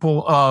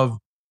example of,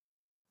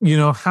 you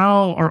know,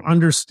 how our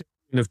understanding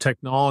of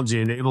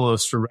technology enables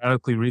us to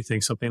radically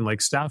rethink something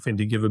like staffing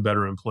to give a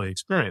better employee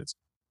experience.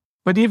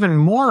 But even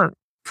more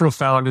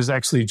profound is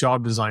actually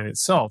job design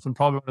itself. And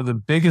probably one of the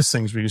biggest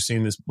things where you're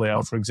seeing this play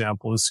out, for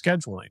example, is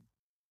scheduling.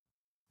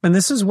 And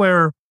this is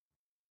where,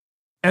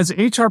 as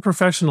HR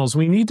professionals,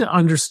 we need to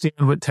understand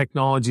what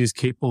technology is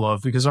capable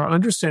of, because our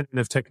understanding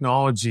of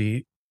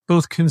technology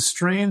both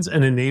constrains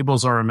and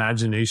enables our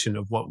imagination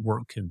of what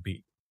work can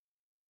be.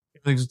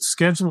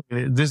 Scheduling,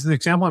 the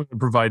example I'm going to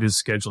provide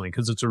is scheduling,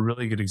 because it's a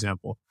really good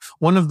example.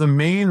 One of the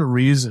main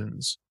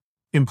reasons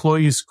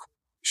employees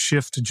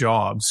shift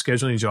jobs,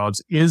 scheduling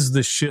jobs, is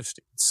the shift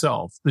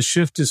itself. The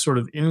shift is sort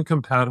of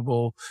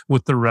incompatible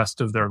with the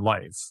rest of their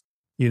life.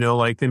 You know,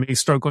 like they may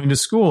start going to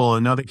school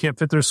and now they can't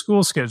fit their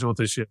school schedule with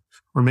the shift,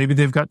 or maybe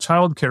they've got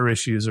childcare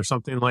issues or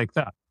something like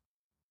that.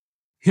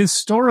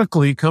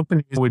 Historically,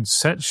 companies would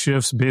set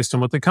shifts based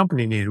on what the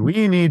company needed.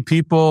 We need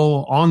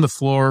people on the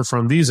floor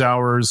from these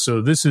hours,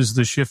 so this is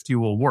the shift you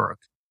will work.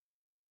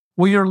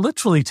 Well, you're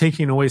literally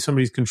taking away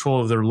somebody's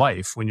control of their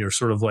life when you're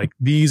sort of like,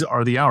 these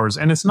are the hours.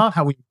 And it's not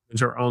how we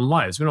manage our own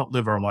lives. We don't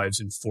live our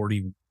lives in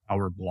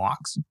 40-hour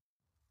blocks.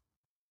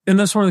 And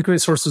that's one of the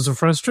great sources of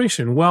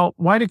frustration. Well,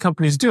 why did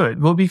companies do it?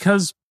 Well,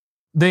 because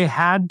they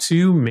had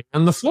to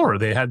man the floor.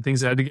 They had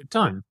things that had to get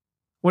done.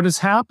 What has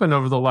happened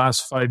over the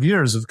last 5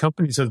 years is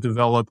companies have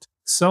developed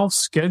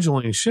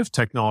self-scheduling shift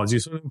technology.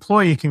 So an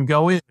employee can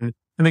go in and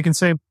they can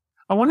say,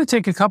 I want to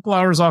take a couple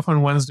hours off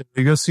on Wednesday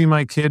to go see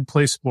my kid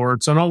play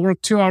sports, and I'll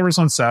work 2 hours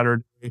on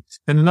Saturday.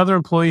 And another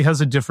employee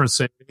has a different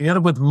thing. You end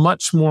up with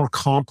much more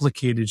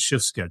complicated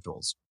shift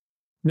schedules.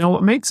 Now,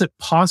 what makes it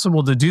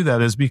possible to do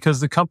that is because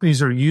the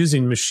companies are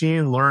using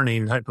machine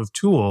learning type of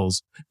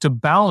tools to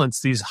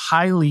balance these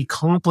highly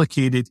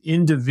complicated,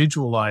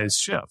 individualized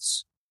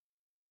shifts.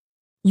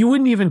 You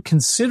wouldn't even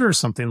consider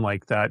something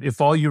like that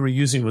if all you were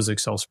using was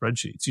Excel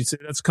spreadsheets. You'd say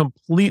that's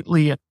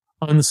completely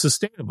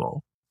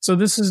unsustainable. So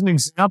this is an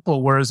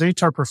example where as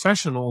HR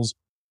professionals,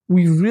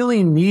 we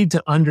really need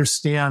to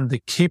understand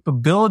the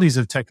capabilities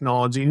of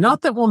technology.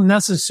 Not that we'll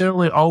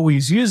necessarily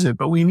always use it,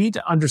 but we need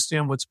to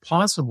understand what's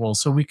possible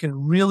so we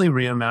can really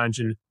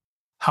reimagine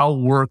how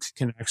work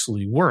can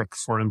actually work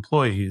for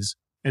employees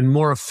and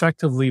more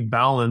effectively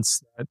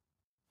balance that,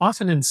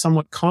 often in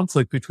somewhat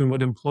conflict between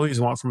what employees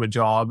want from a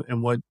job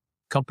and what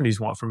companies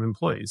want from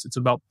employees. It's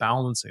about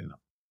balancing them.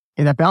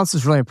 And that balance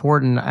is really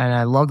important. And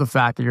I love the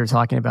fact that you're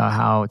talking about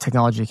how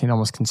technology can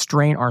almost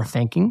constrain our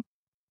thinking.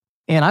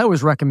 And I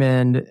always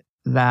recommend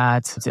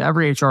that to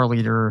every HR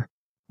leader,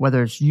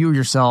 whether it's you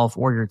yourself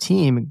or your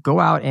team, go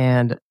out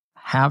and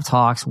have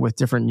talks with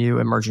different new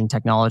emerging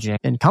technology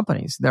and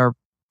companies. They're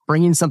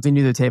bringing something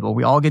new to the table.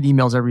 We all get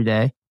emails every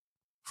day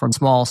from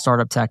small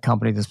startup tech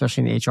companies,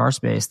 especially in the HR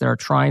space. They're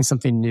trying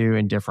something new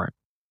and different.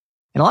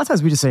 And a lot of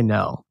times we just say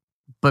no.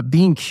 But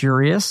being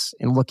curious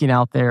and looking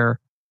out there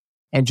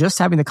and just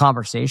having the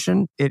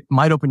conversation, it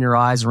might open your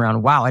eyes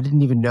around, wow, I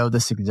didn't even know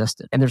this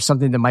existed. And there's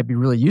something that might be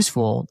really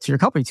useful to your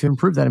company to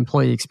improve that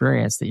employee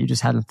experience that you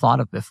just hadn't thought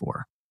of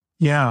before.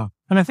 Yeah.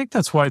 And I think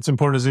that's why it's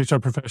important as HR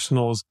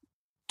professionals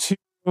to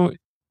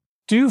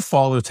do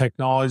follow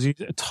technology,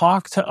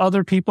 talk to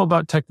other people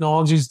about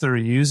technologies they're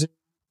using.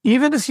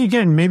 Even if,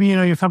 again, maybe,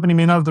 your company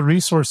may not have the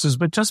resources,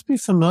 but just be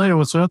familiar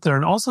with what's out there.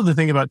 And also the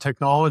thing about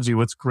technology,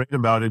 what's great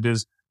about it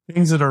is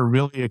things that are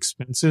really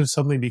expensive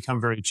suddenly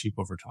become very cheap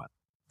over time.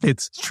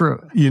 It's true.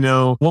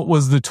 What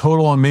was the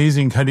total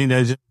amazing cutting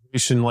edge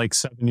innovation like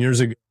 7 years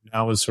ago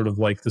now is sort of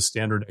like the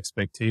standard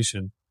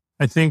expectation.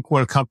 I think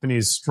where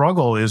companies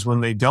struggle is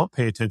when they don't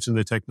pay attention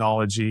to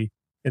technology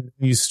and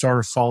you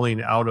start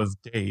falling out of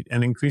date.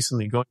 And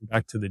increasingly going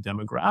back to the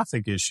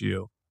demographic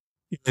issue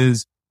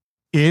is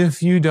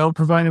if you don't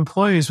provide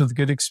employees with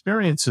good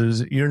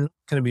experiences, you're not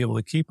going to be able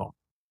to keep them.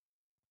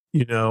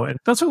 And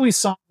that's what we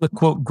saw in the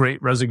quote,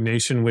 great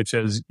resignation, which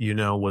as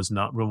was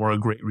not more a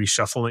great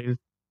reshuffling.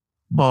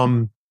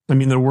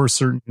 There were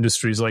certain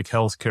industries like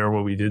healthcare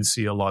where we did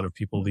see a lot of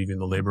people leaving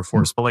the labor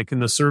force, but like in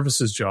the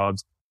services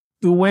jobs,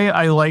 the way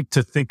I like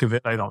to think of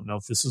it, I don't know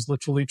if this is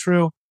literally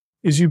true,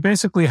 is you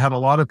basically had a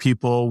lot of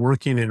people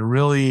working in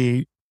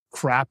really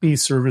crappy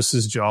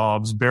services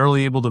jobs,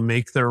 barely able to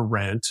make their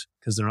rent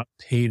because they're not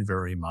paid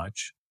very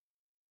much.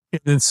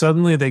 And then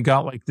suddenly they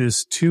got like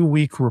this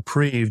 2-week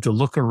reprieve to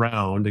look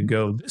around and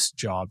go, this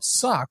job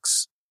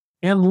sucks.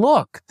 And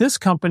look, this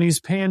company's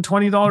paying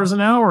 $20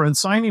 an hour and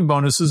signing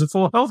bonuses and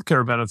full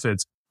healthcare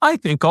benefits. I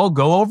think I'll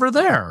go over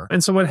there.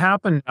 And so what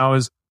happened now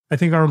is I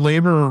think our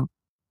labor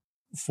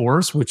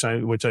force, which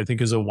I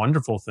think is a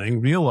wonderful thing,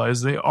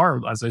 realized they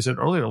are, as I said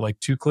earlier, like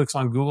 2 clicks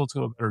on Google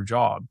to a better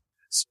job.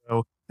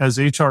 So as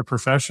HR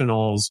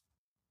professionals,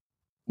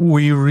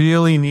 we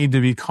really need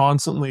to be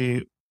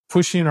constantly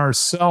pushing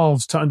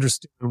ourselves to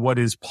understand what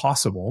is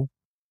possible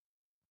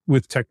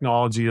with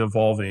technology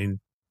evolving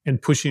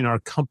and pushing our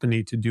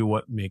company to do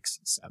what makes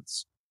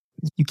sense.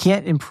 You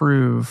can't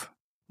improve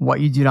what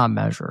you do not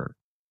measure.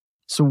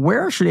 So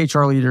where should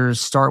HR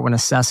leaders start when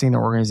assessing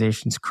their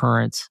organization's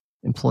current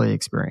employee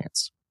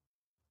experience?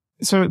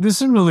 So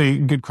this is a really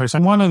good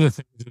question. One of the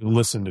things is to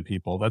listen to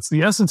people. That's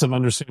the essence of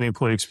understanding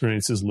employee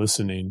experience is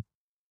listening.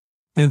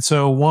 And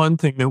so one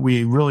thing that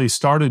we really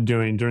started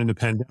doing during the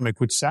pandemic,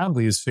 which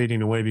sadly is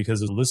fading away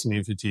because of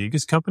listening fatigue,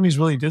 is companies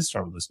really did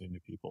start listening to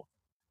people.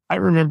 I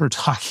remember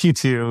talking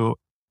to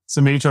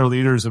some HR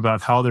leaders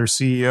about how their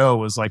CEO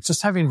was like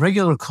just having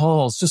regular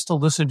calls just to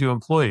listen to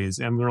employees.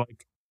 And we're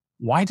like,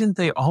 why didn't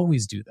they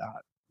always do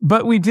that?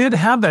 But we did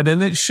have that,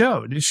 and it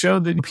showed. It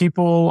showed that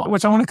people,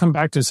 which I want to come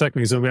back to in a second,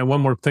 because we have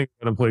one more thing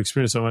about employee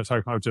experience I want to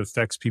talk about, which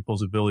affects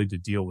people's ability to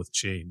deal with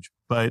change.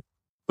 But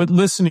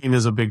listening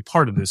is a big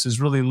part of this, is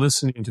really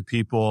listening to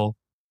people.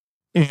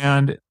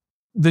 And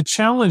the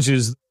challenge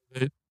is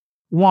that,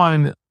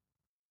 one,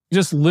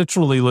 just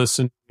literally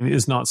listening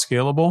is not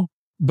scalable,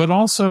 but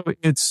also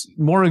it's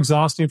more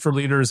exhausting for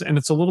leaders and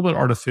it's a little bit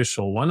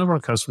artificial. One of our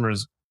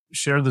customers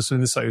shared this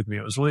insight with me.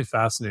 It was really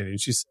fascinating.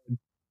 She said,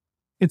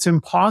 it's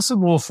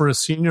impossible for a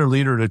senior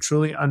leader to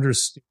truly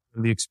understand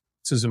the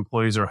experiences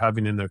employees are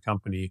having in their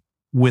company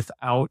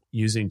without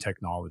using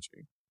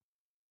technology.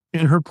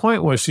 And her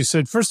point was, she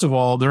said, first of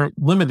all, they're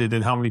limited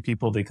in how many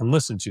people they can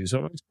listen to.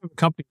 So a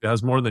company that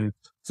has more than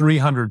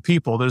 300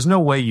 people, there's no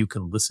way you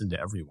can listen to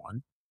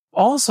everyone.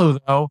 Also,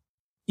 though,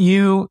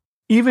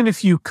 even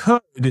if you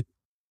could,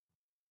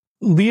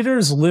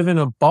 leaders live in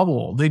a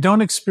bubble. They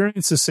don't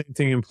experience the same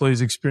thing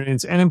employees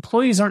experience, and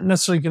employees aren't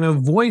necessarily going to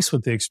voice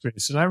what they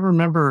experience. And I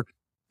remember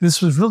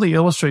this was really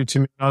illustrated to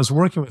me when I was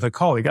working with a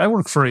colleague. I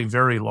work for a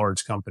very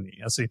large company.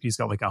 SAP's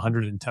got like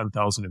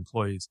 110,000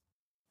 employees.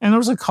 And there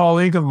was a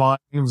colleague of mine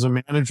who was a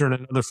manager in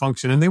another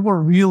function, and they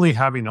were really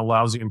having a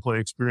lousy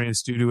employee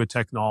experience due to a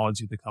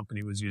technology the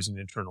company was using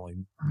internally.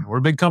 We're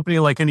a big company.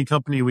 Like any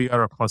company, we got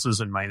our pluses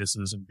and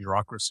minuses and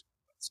bureaucracy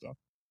and that stuff.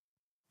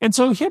 And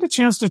so he had a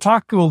chance to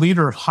talk to a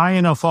leader high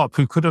enough up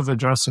who could have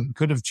addressed it,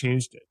 could have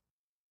changed it.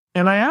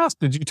 And I asked,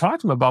 did you talk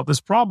to him about this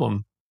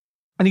problem?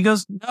 And he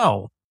goes,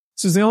 no.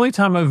 This is the only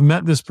time I've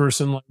met this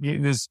person. Like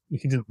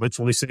he didn't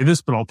literally say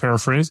this, but I'll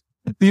paraphrase.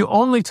 The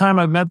only time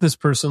I've met this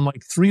person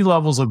like 3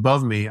 levels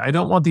above me. I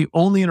don't want the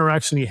only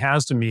interaction he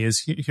has to me is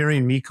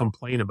hearing me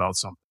complain about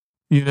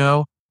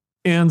something,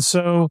 And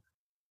so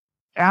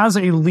as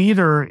a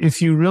leader,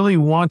 if you really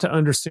want to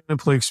understand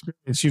employee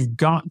experience, you've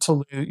got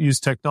to use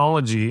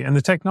technology. And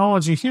the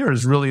technology here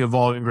is really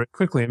evolving very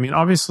quickly. I mean,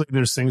 obviously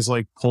there's things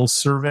like pulse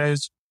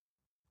surveys,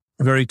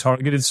 very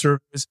targeted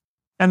surveys.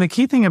 And the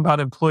key thing about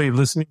employee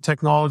listening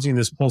technology and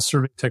this pulse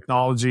survey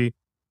technology,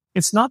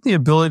 it's not the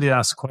ability to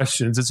ask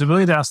questions. It's the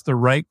ability to ask the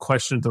right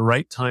question at the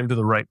right time to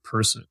the right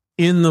person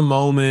in the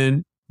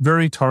moment,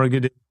 very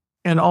targeted.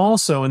 And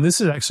also, and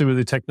this is actually where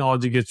the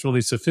technology gets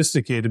really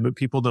sophisticated, but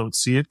people don't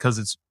see it because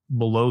it's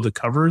below the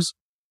covers.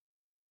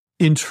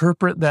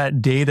 Interpret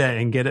that data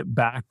and get it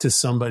back to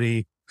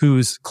somebody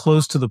who's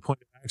close to the point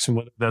of action,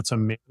 whether that's a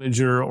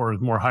manager or a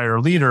more higher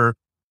leader,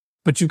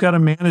 but you've got to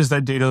manage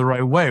that data the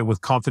right way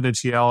with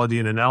confidentiality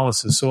and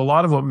analysis. So a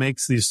lot of what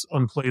makes these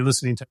employee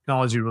listening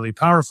technology really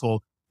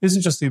powerful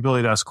isn't just the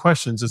ability to ask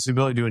questions, it's the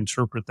ability to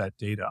interpret that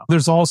data.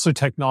 There's also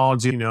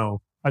technology,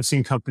 I've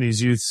seen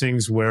companies use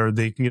things where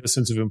they can get a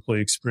sense of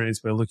employee experience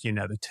by looking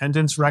at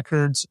attendance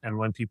records and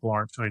when people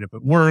aren't showing up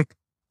at work.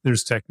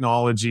 There's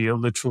technology,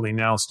 literally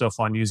now stuff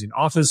on using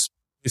office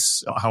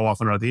space. How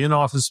often are they in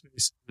office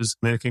spaces?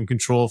 They can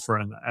control for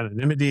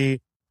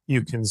anonymity.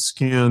 You can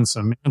scan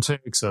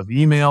semantics of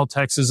email,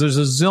 texts. There's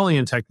a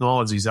zillion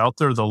technologies out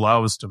there that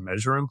allow us to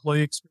measure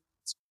employee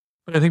experience.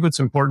 But I think what's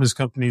important as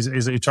companies,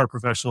 as HR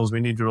professionals, we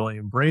need to really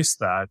embrace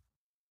that.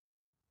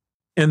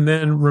 And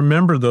then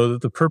remember, though,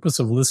 that the purpose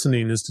of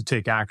listening is to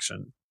take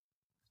action.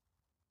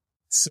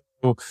 So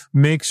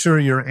make sure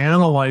you're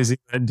analyzing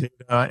that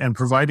data and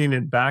providing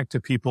it back to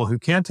people who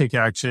can take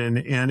action.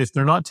 And if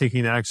they're not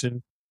taking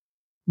action,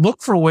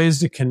 look for ways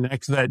to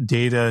connect that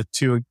data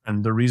to,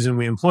 again, the reason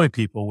we employ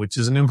people, which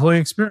is an employee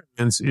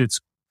experience. It's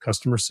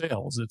customer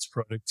sales, it's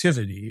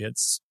productivity,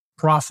 it's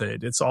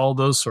profit, it's all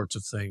those sorts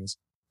of things.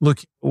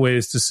 Looking at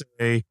ways to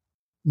say,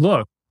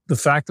 look, the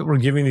fact that we're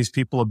giving these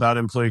people about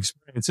employee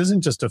experience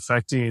isn't just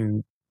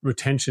affecting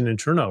retention and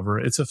turnover,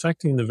 it's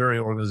affecting the very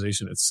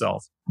organization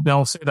itself. Now,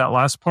 I'll say that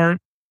last part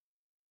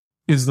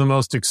is the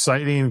most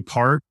exciting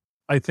part,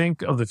 I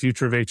think, of the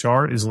future of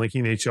HR is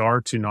linking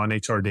HR to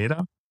non-HR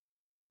data.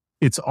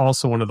 It's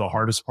also one of the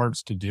hardest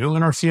parts to do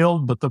in our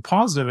field, but the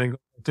positive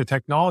to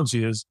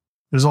technology is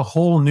there's a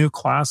whole new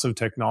class of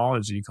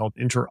technology called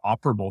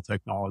interoperable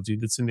technology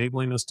that's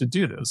enabling us to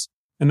do this.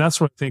 And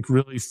that's what I think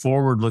really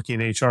forward-looking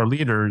HR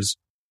leaders,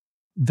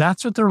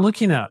 that's what they're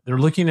looking at. They're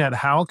looking at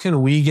how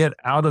can we get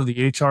out of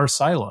the HR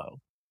silo?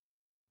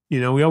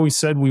 We always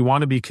said we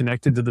want to be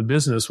connected to the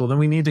business. Well, then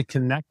we need to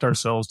connect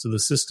ourselves to the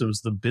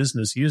systems the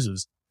business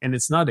uses. And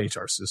it's not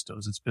HR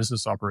systems, it's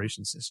business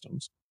operation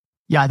systems.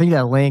 Yeah, I think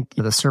that link,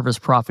 the service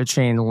profit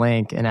chain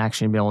link, and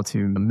actually being able to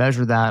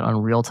measure that on a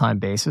real-time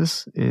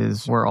basis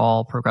is where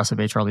all progressive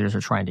HR leaders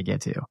are trying to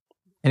get to.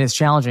 And it's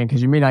challenging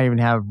because you may not even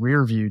have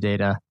rear view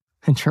data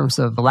in terms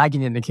of the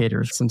lagging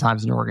indicators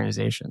sometimes in your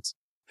organizations.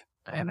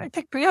 And I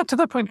think, to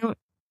that point,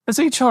 as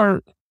HR,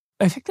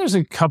 I think there's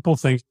a couple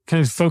things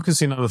kind of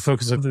focusing on the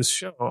focus of this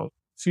show,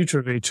 future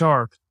of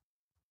HR.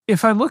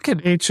 If I look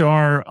at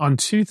HR on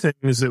two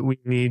things that we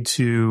need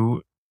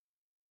to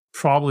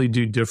probably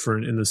do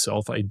different in the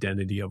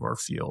self-identity of our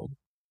field.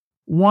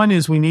 One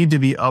is we need to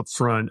be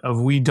upfront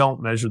of we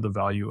don't measure the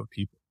value of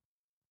people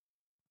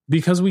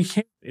because we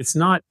can't. It's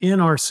not in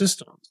our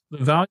systems.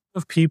 The value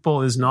of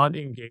people is not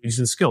engaged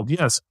and skilled.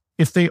 Yes,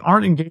 if they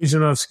aren't engaged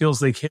in enough skills,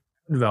 they can't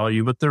add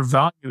value, but their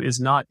value is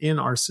not in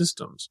our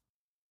systems,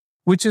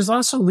 which is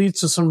also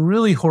leads to some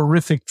really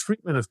horrific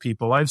treatment of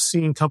people. I've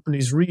seen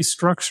companies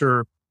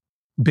restructure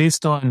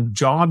based on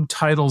job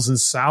titles and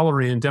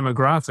salary and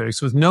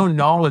demographics with no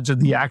knowledge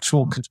of the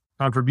actual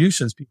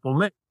contributions people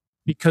make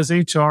because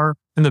HR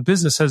and the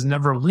business has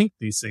never linked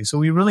these things. So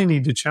we really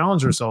need to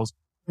challenge ourselves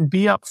and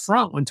be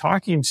upfront when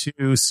talking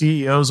to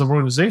CEOs of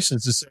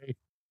organizations to say,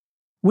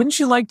 wouldn't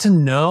you like to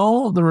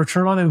know the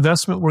return on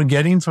investment we're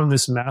getting from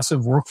this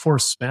massive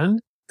workforce spend?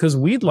 Because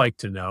we'd like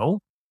to know.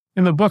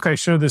 In the book, I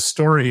show this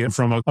story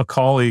from a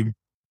colleague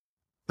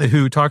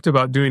who talked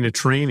about doing a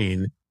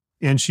training.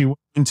 And she went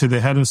into the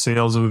head of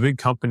sales of a big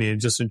company and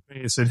just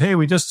said, hey,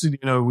 we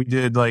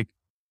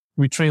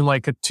trained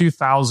like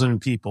 2,000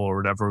 people or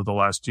whatever the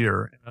last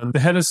year. And the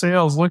head of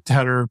sales looked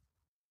at her.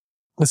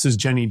 This is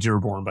Jenny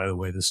Dearborn, by the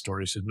way, this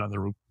story. She's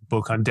another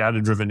book on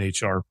data-driven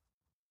HR.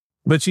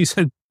 But she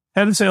said,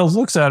 head of sales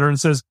looks at her and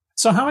says,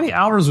 so how many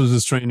hours was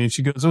this training?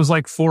 She goes, it was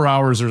like 4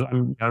 hours, or I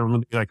don't remember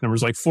the exact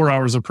numbers, like 4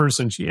 hours a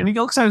person. And he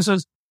looks at her and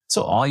says,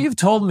 so all you've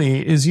told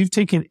me is you've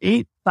taken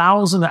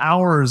 8,000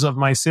 hours of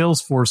my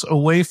sales force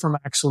away from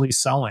actually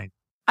selling.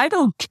 I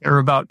don't care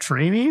about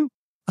training.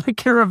 I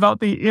care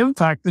about the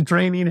impact the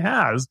training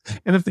has.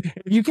 And if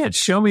you can't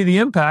show me the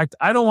impact,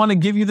 I don't want to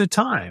give you the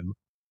time.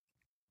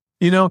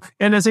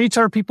 And as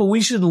HR people,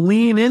 we should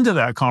lean into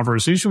that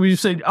conversation. We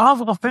say,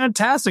 oh, well,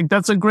 fantastic.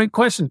 That's a great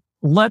question.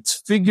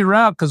 Let's figure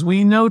out, because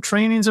we know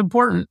training's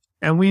important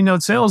and we know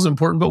sales is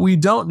important, but we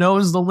don't know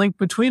is the link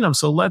between them.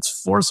 So let's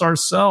force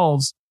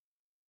ourselves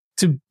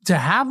to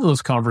have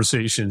those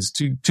conversations,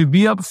 to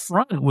be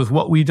upfront with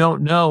what we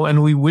don't know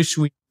and we wish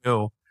we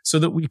knew so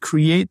that we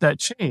create that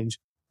change.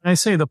 And I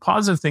say the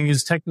positive thing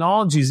is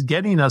technology is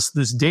getting us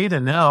this data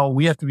now.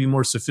 We have to be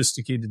more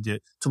sophisticated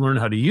to learn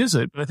how to use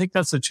it. But I think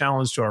that's a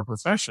challenge to our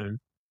profession.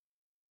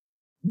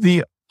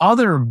 The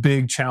other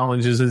big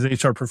challenges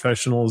as HR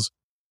professionals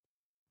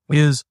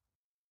is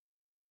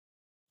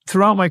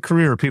throughout my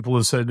career, people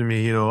have said to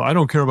me, I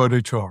don't care about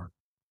HR.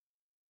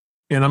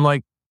 And I'm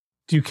like,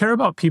 do you care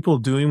about people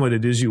doing what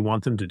it is you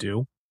want them to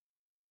do?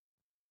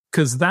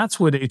 Because that's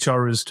what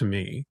HR is to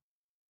me.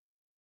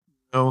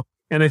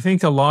 And I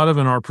think a lot of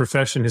in our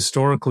profession,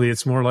 historically,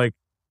 it's more like,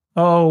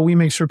 oh, we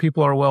make sure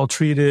people are well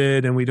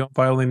treated and we don't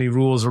violate any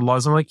rules or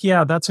laws. I'm like,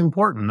 yeah, that's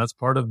important. That's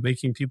part of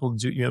making people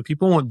do,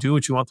 people won't do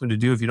what you want them to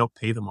do if you don't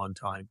pay them on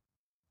time.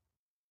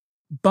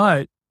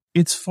 But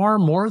it's far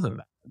more than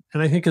that.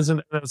 And I think as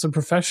a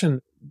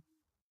profession,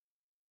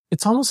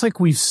 it's almost like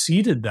we've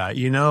seeded that,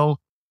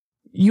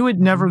 you would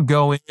never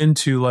go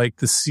into like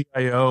the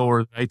CIO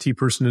or the IT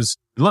person is,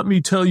 let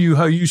me tell you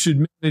how you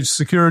should manage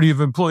security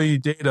of employee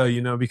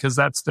data, because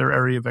that's their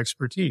area of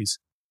expertise.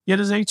 Yet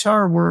as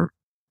HR,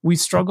 we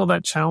struggle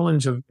that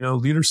challenge of,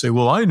 leaders say,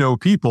 well, I know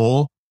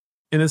people.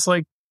 And it's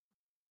like,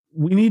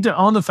 we need to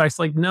own the facts.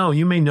 Like, no,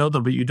 you may know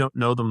them, but you don't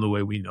know them the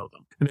way we know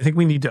them. And I think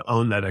we need to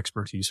own that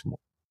expertise more.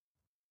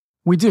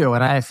 We do.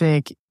 And I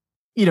think,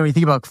 you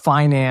think about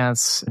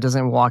finance, it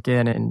doesn't walk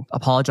in and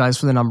apologize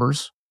for the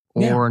numbers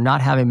or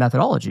not having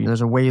methodology.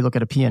 There's a way you look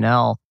at a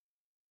P&L.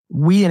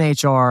 We in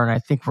HR, and I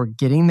think we're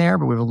getting there,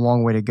 but we have a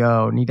long way to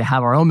go, need to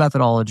have our own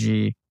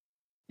methodology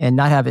and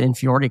not have an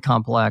inferiority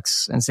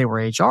complex and say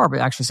we're HR, but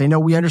actually say, no,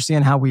 we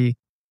understand how we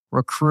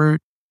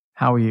recruit,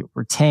 how we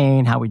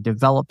retain, how we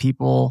develop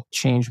people,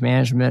 change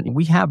management.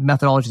 We have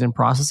methodologies and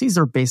processes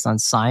that are based on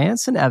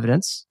science and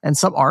evidence and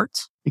some art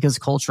because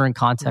culture and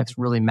context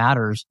really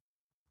matters.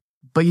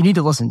 But you need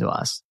to listen to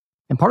us.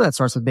 And part of that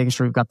starts with making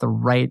sure we've got the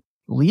right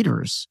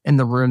leaders in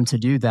the room to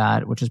do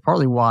that, which is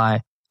partly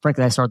why,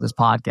 frankly, I started this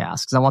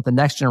podcast, because I want the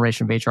next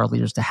generation of HR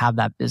leaders to have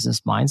that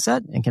business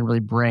mindset and can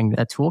really bring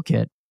that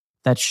toolkit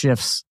that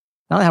shifts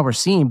not only how we're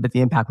seen, but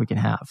the impact we can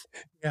have.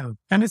 Yeah.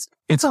 And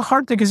it's a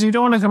hard thing because you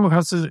don't want to come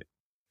across as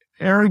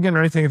arrogant or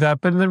anything like that.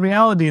 But in the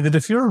reality that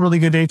if you're a really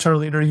good HR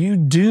leader, you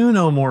do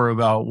know more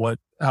about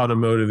how to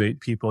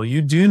motivate people.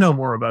 You do know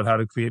more about how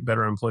to create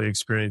better employee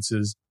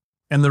experiences.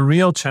 And the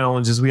real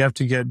challenge is we have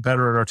to get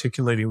better at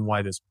articulating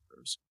why this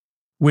matters,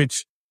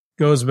 which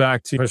goes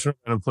back to professional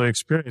and employee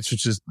experience,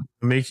 which is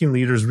making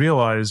leaders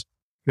realize,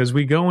 because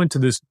we go into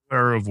this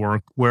era of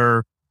work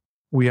where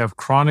we have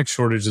chronic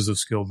shortages of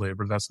skilled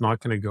labor. That's not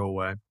going to go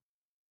away.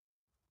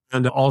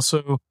 And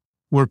also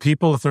where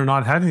people, if they're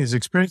not having these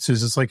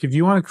experiences, it's like, if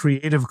you want a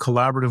creative,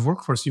 collaborative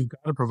workforce, you've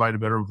got to provide a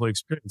better employee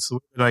experience. The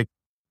way that I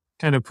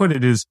kind of put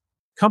it is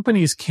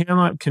companies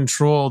cannot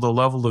control the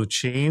level of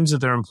change that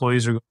their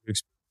employees are going to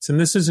experience. And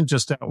this isn't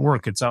just at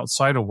work, it's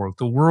outside of work.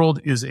 The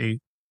world is a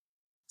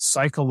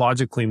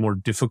psychologically more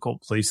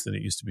difficult place than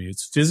it used to be.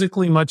 It's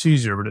physically much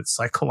easier, but it's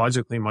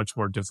psychologically much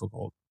more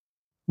difficult.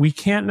 We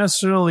can't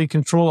necessarily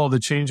control all the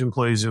change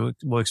employees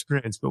will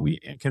experience, but we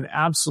can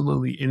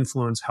absolutely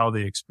influence how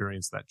they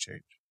experience that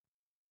change.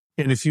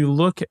 And if you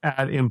look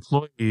at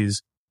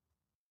employees,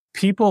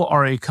 people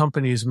are a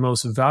company's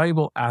most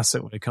valuable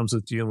asset when it comes to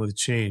dealing with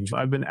change.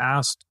 I've been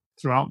asked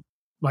throughout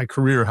my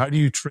career, how do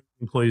you train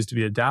employees to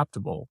be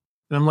adaptable?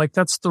 And I'm like,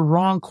 that's the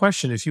wrong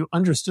question. If you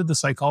understood the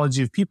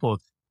psychology of people,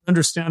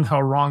 understand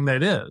how wrong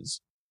that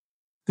is.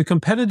 The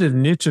competitive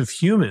niche of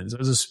humans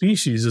as a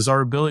species is our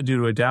ability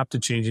to adapt to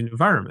changing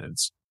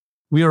environments.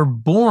 We are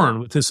born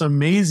with this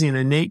amazing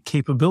innate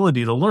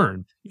capability to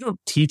learn. You don't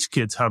teach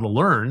kids how to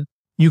learn.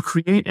 You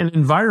create an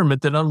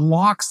environment that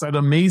unlocks that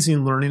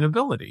amazing learning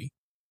ability.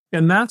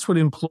 And that's what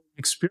employee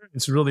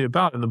experience is really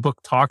about. And the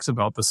book talks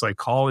about the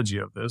psychology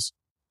of this,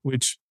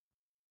 which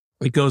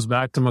it goes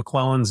back to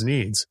McClellan's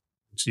needs.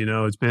 Which,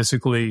 it's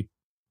basically,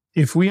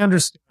 if we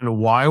understand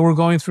why we're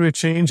going through a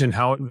change and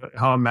how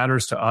it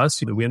matters to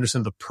us, we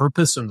understand the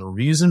purpose and the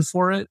reason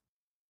for it.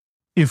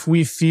 If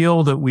we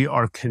feel that we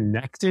are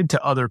connected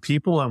to other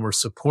people and we're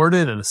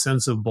supported and a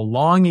sense of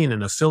belonging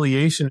and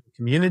affiliation and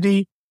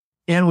community,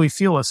 and we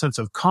feel a sense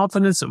of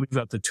confidence that we've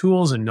got the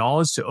tools and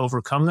knowledge to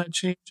overcome that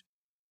change,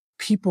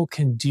 people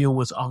can deal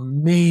with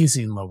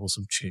amazing levels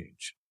of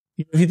change.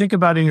 If you think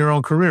about it in your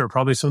own career,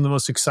 probably some of the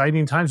most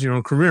exciting times in your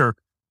own career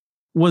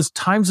was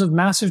times of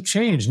massive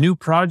change, new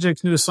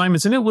projects, new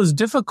assignments. And it was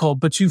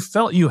difficult, but you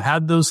felt you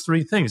had those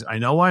three things. I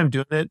know why I'm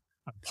doing it.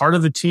 I'm part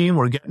of the team.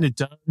 We're getting it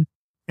done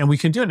and we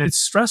can do it.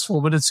 It's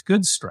stressful, but it's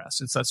good stress.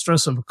 It's that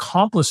stress of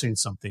accomplishing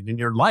something in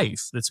your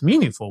life that's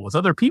meaningful with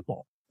other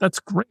people.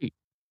 That's great.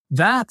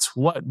 That's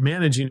what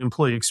managing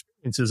employee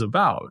experience is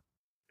about.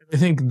 I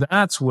think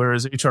that's where,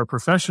 as HR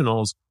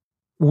professionals,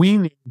 we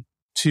need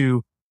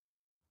to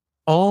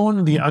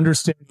own the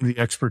understanding of the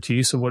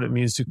expertise of what it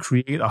means to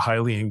create a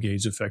highly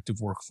engaged,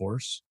 effective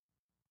workforce.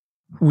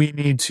 We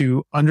need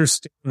to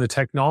understand the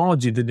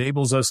technology that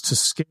enables us to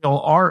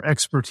scale our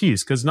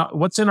expertise, because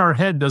what's in our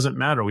head doesn't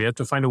matter. We have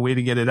to find a way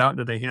to get it out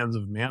into the hands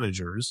of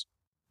managers.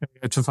 And we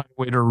have to find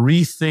a way to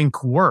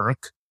rethink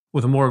work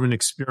with more of an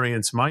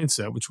experienced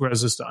mindset, which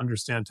requires us to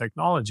understand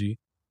technology.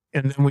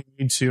 And then we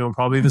need to, and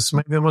probably this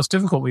might be the most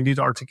difficult, we need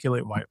to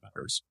articulate why it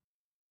matters.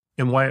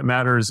 And why it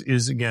matters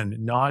is, again,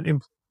 not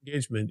employee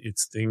engagement.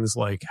 It's things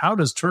like, how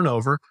does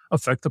turnover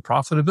affect the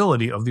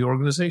profitability of the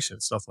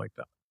organization? Stuff like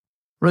that.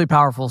 Really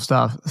powerful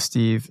stuff,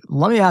 Steve.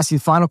 Let me ask you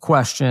the final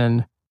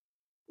question.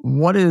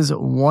 What is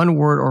one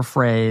word or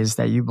phrase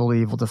that you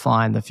believe will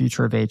define the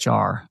future of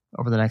HR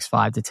over the next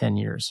 5 to 10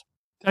 years?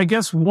 I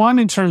guess one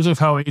in terms of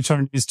how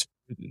HR needs to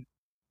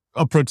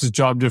approach its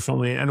job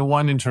differently, and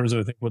one in terms of,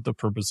 I think, what the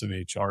purpose of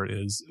HR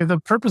is. The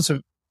purpose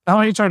of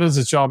how HR does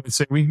its job, I'd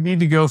say we need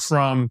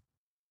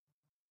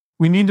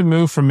to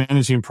move from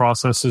managing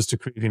processes to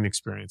creating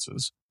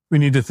experiences. We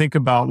need to think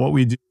about what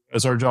we do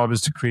as our job is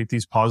to create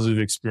these positive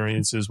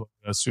experiences, whether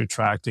that's to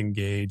attract,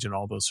 engage, and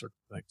all those sorts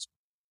of things.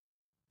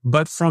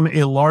 But from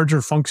a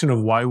larger function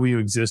of why we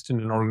exist in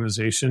an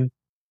organization,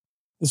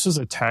 this was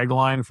a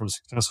tagline from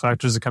Success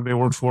Factors, the company I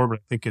worked for, but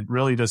I think it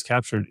really does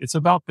capture it. It's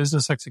about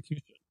business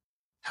execution.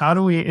 How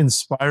do we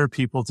inspire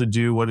people to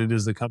do what it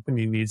is the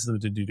company needs them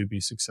to do to be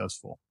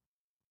successful?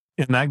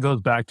 And that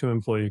goes back to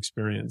employee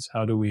experience.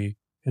 How do we,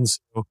 and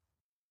so,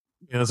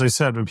 as I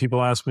said, when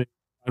people ask me,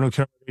 I don't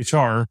care about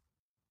HR,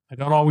 I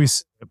don't always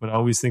say it, but I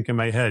always think in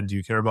my head, do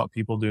you care about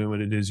people doing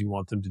what it is you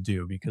want them to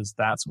do? Because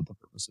that's what the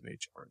purpose of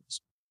HR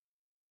is.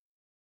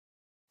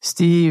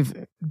 Steve,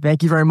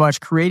 thank you very much.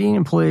 Creating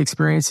employee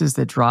experiences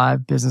that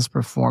drive business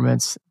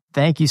performance.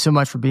 Thank you so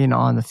much for being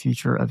on the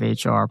Future of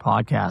HR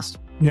podcast.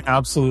 Yeah,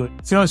 absolutely.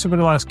 See, I should put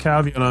the last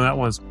caveat on that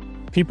was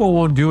people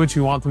won't do what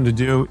you want them to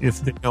do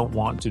if they don't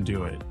want to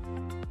do it.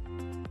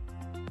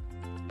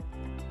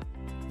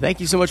 Thank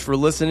you so much for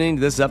listening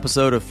to this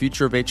episode of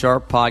Future of HR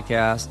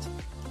podcast.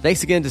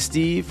 Thanks again to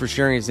Steve for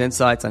sharing his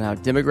insights on how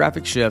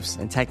demographic shifts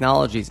and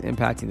technologies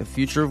impacting the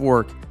future of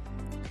work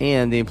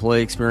and the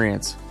employee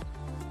experience.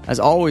 As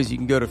always, you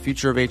can go to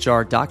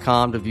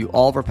futureofhr.com to view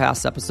all of our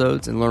past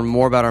episodes and learn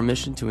more about our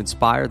mission to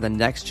inspire the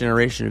next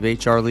generation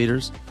of HR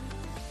leaders.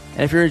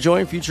 And if you're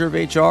enjoying Future of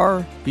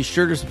HR, be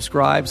sure to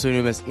subscribe so you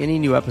don't miss any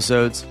new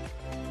episodes,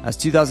 as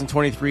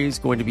 2023 is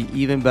going to be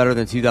even better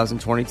than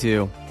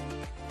 2022.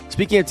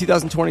 Speaking of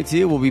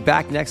 2022, we'll be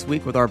back next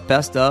week with our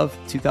best of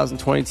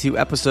 2022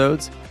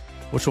 episodes,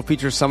 which will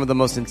feature some of the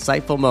most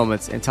insightful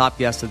moments and top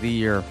guests of the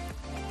year.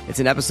 It's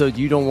an episode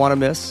you don't want to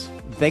miss.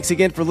 Thanks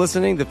again for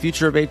listening to The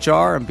Future of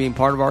HR and being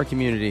part of our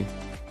community.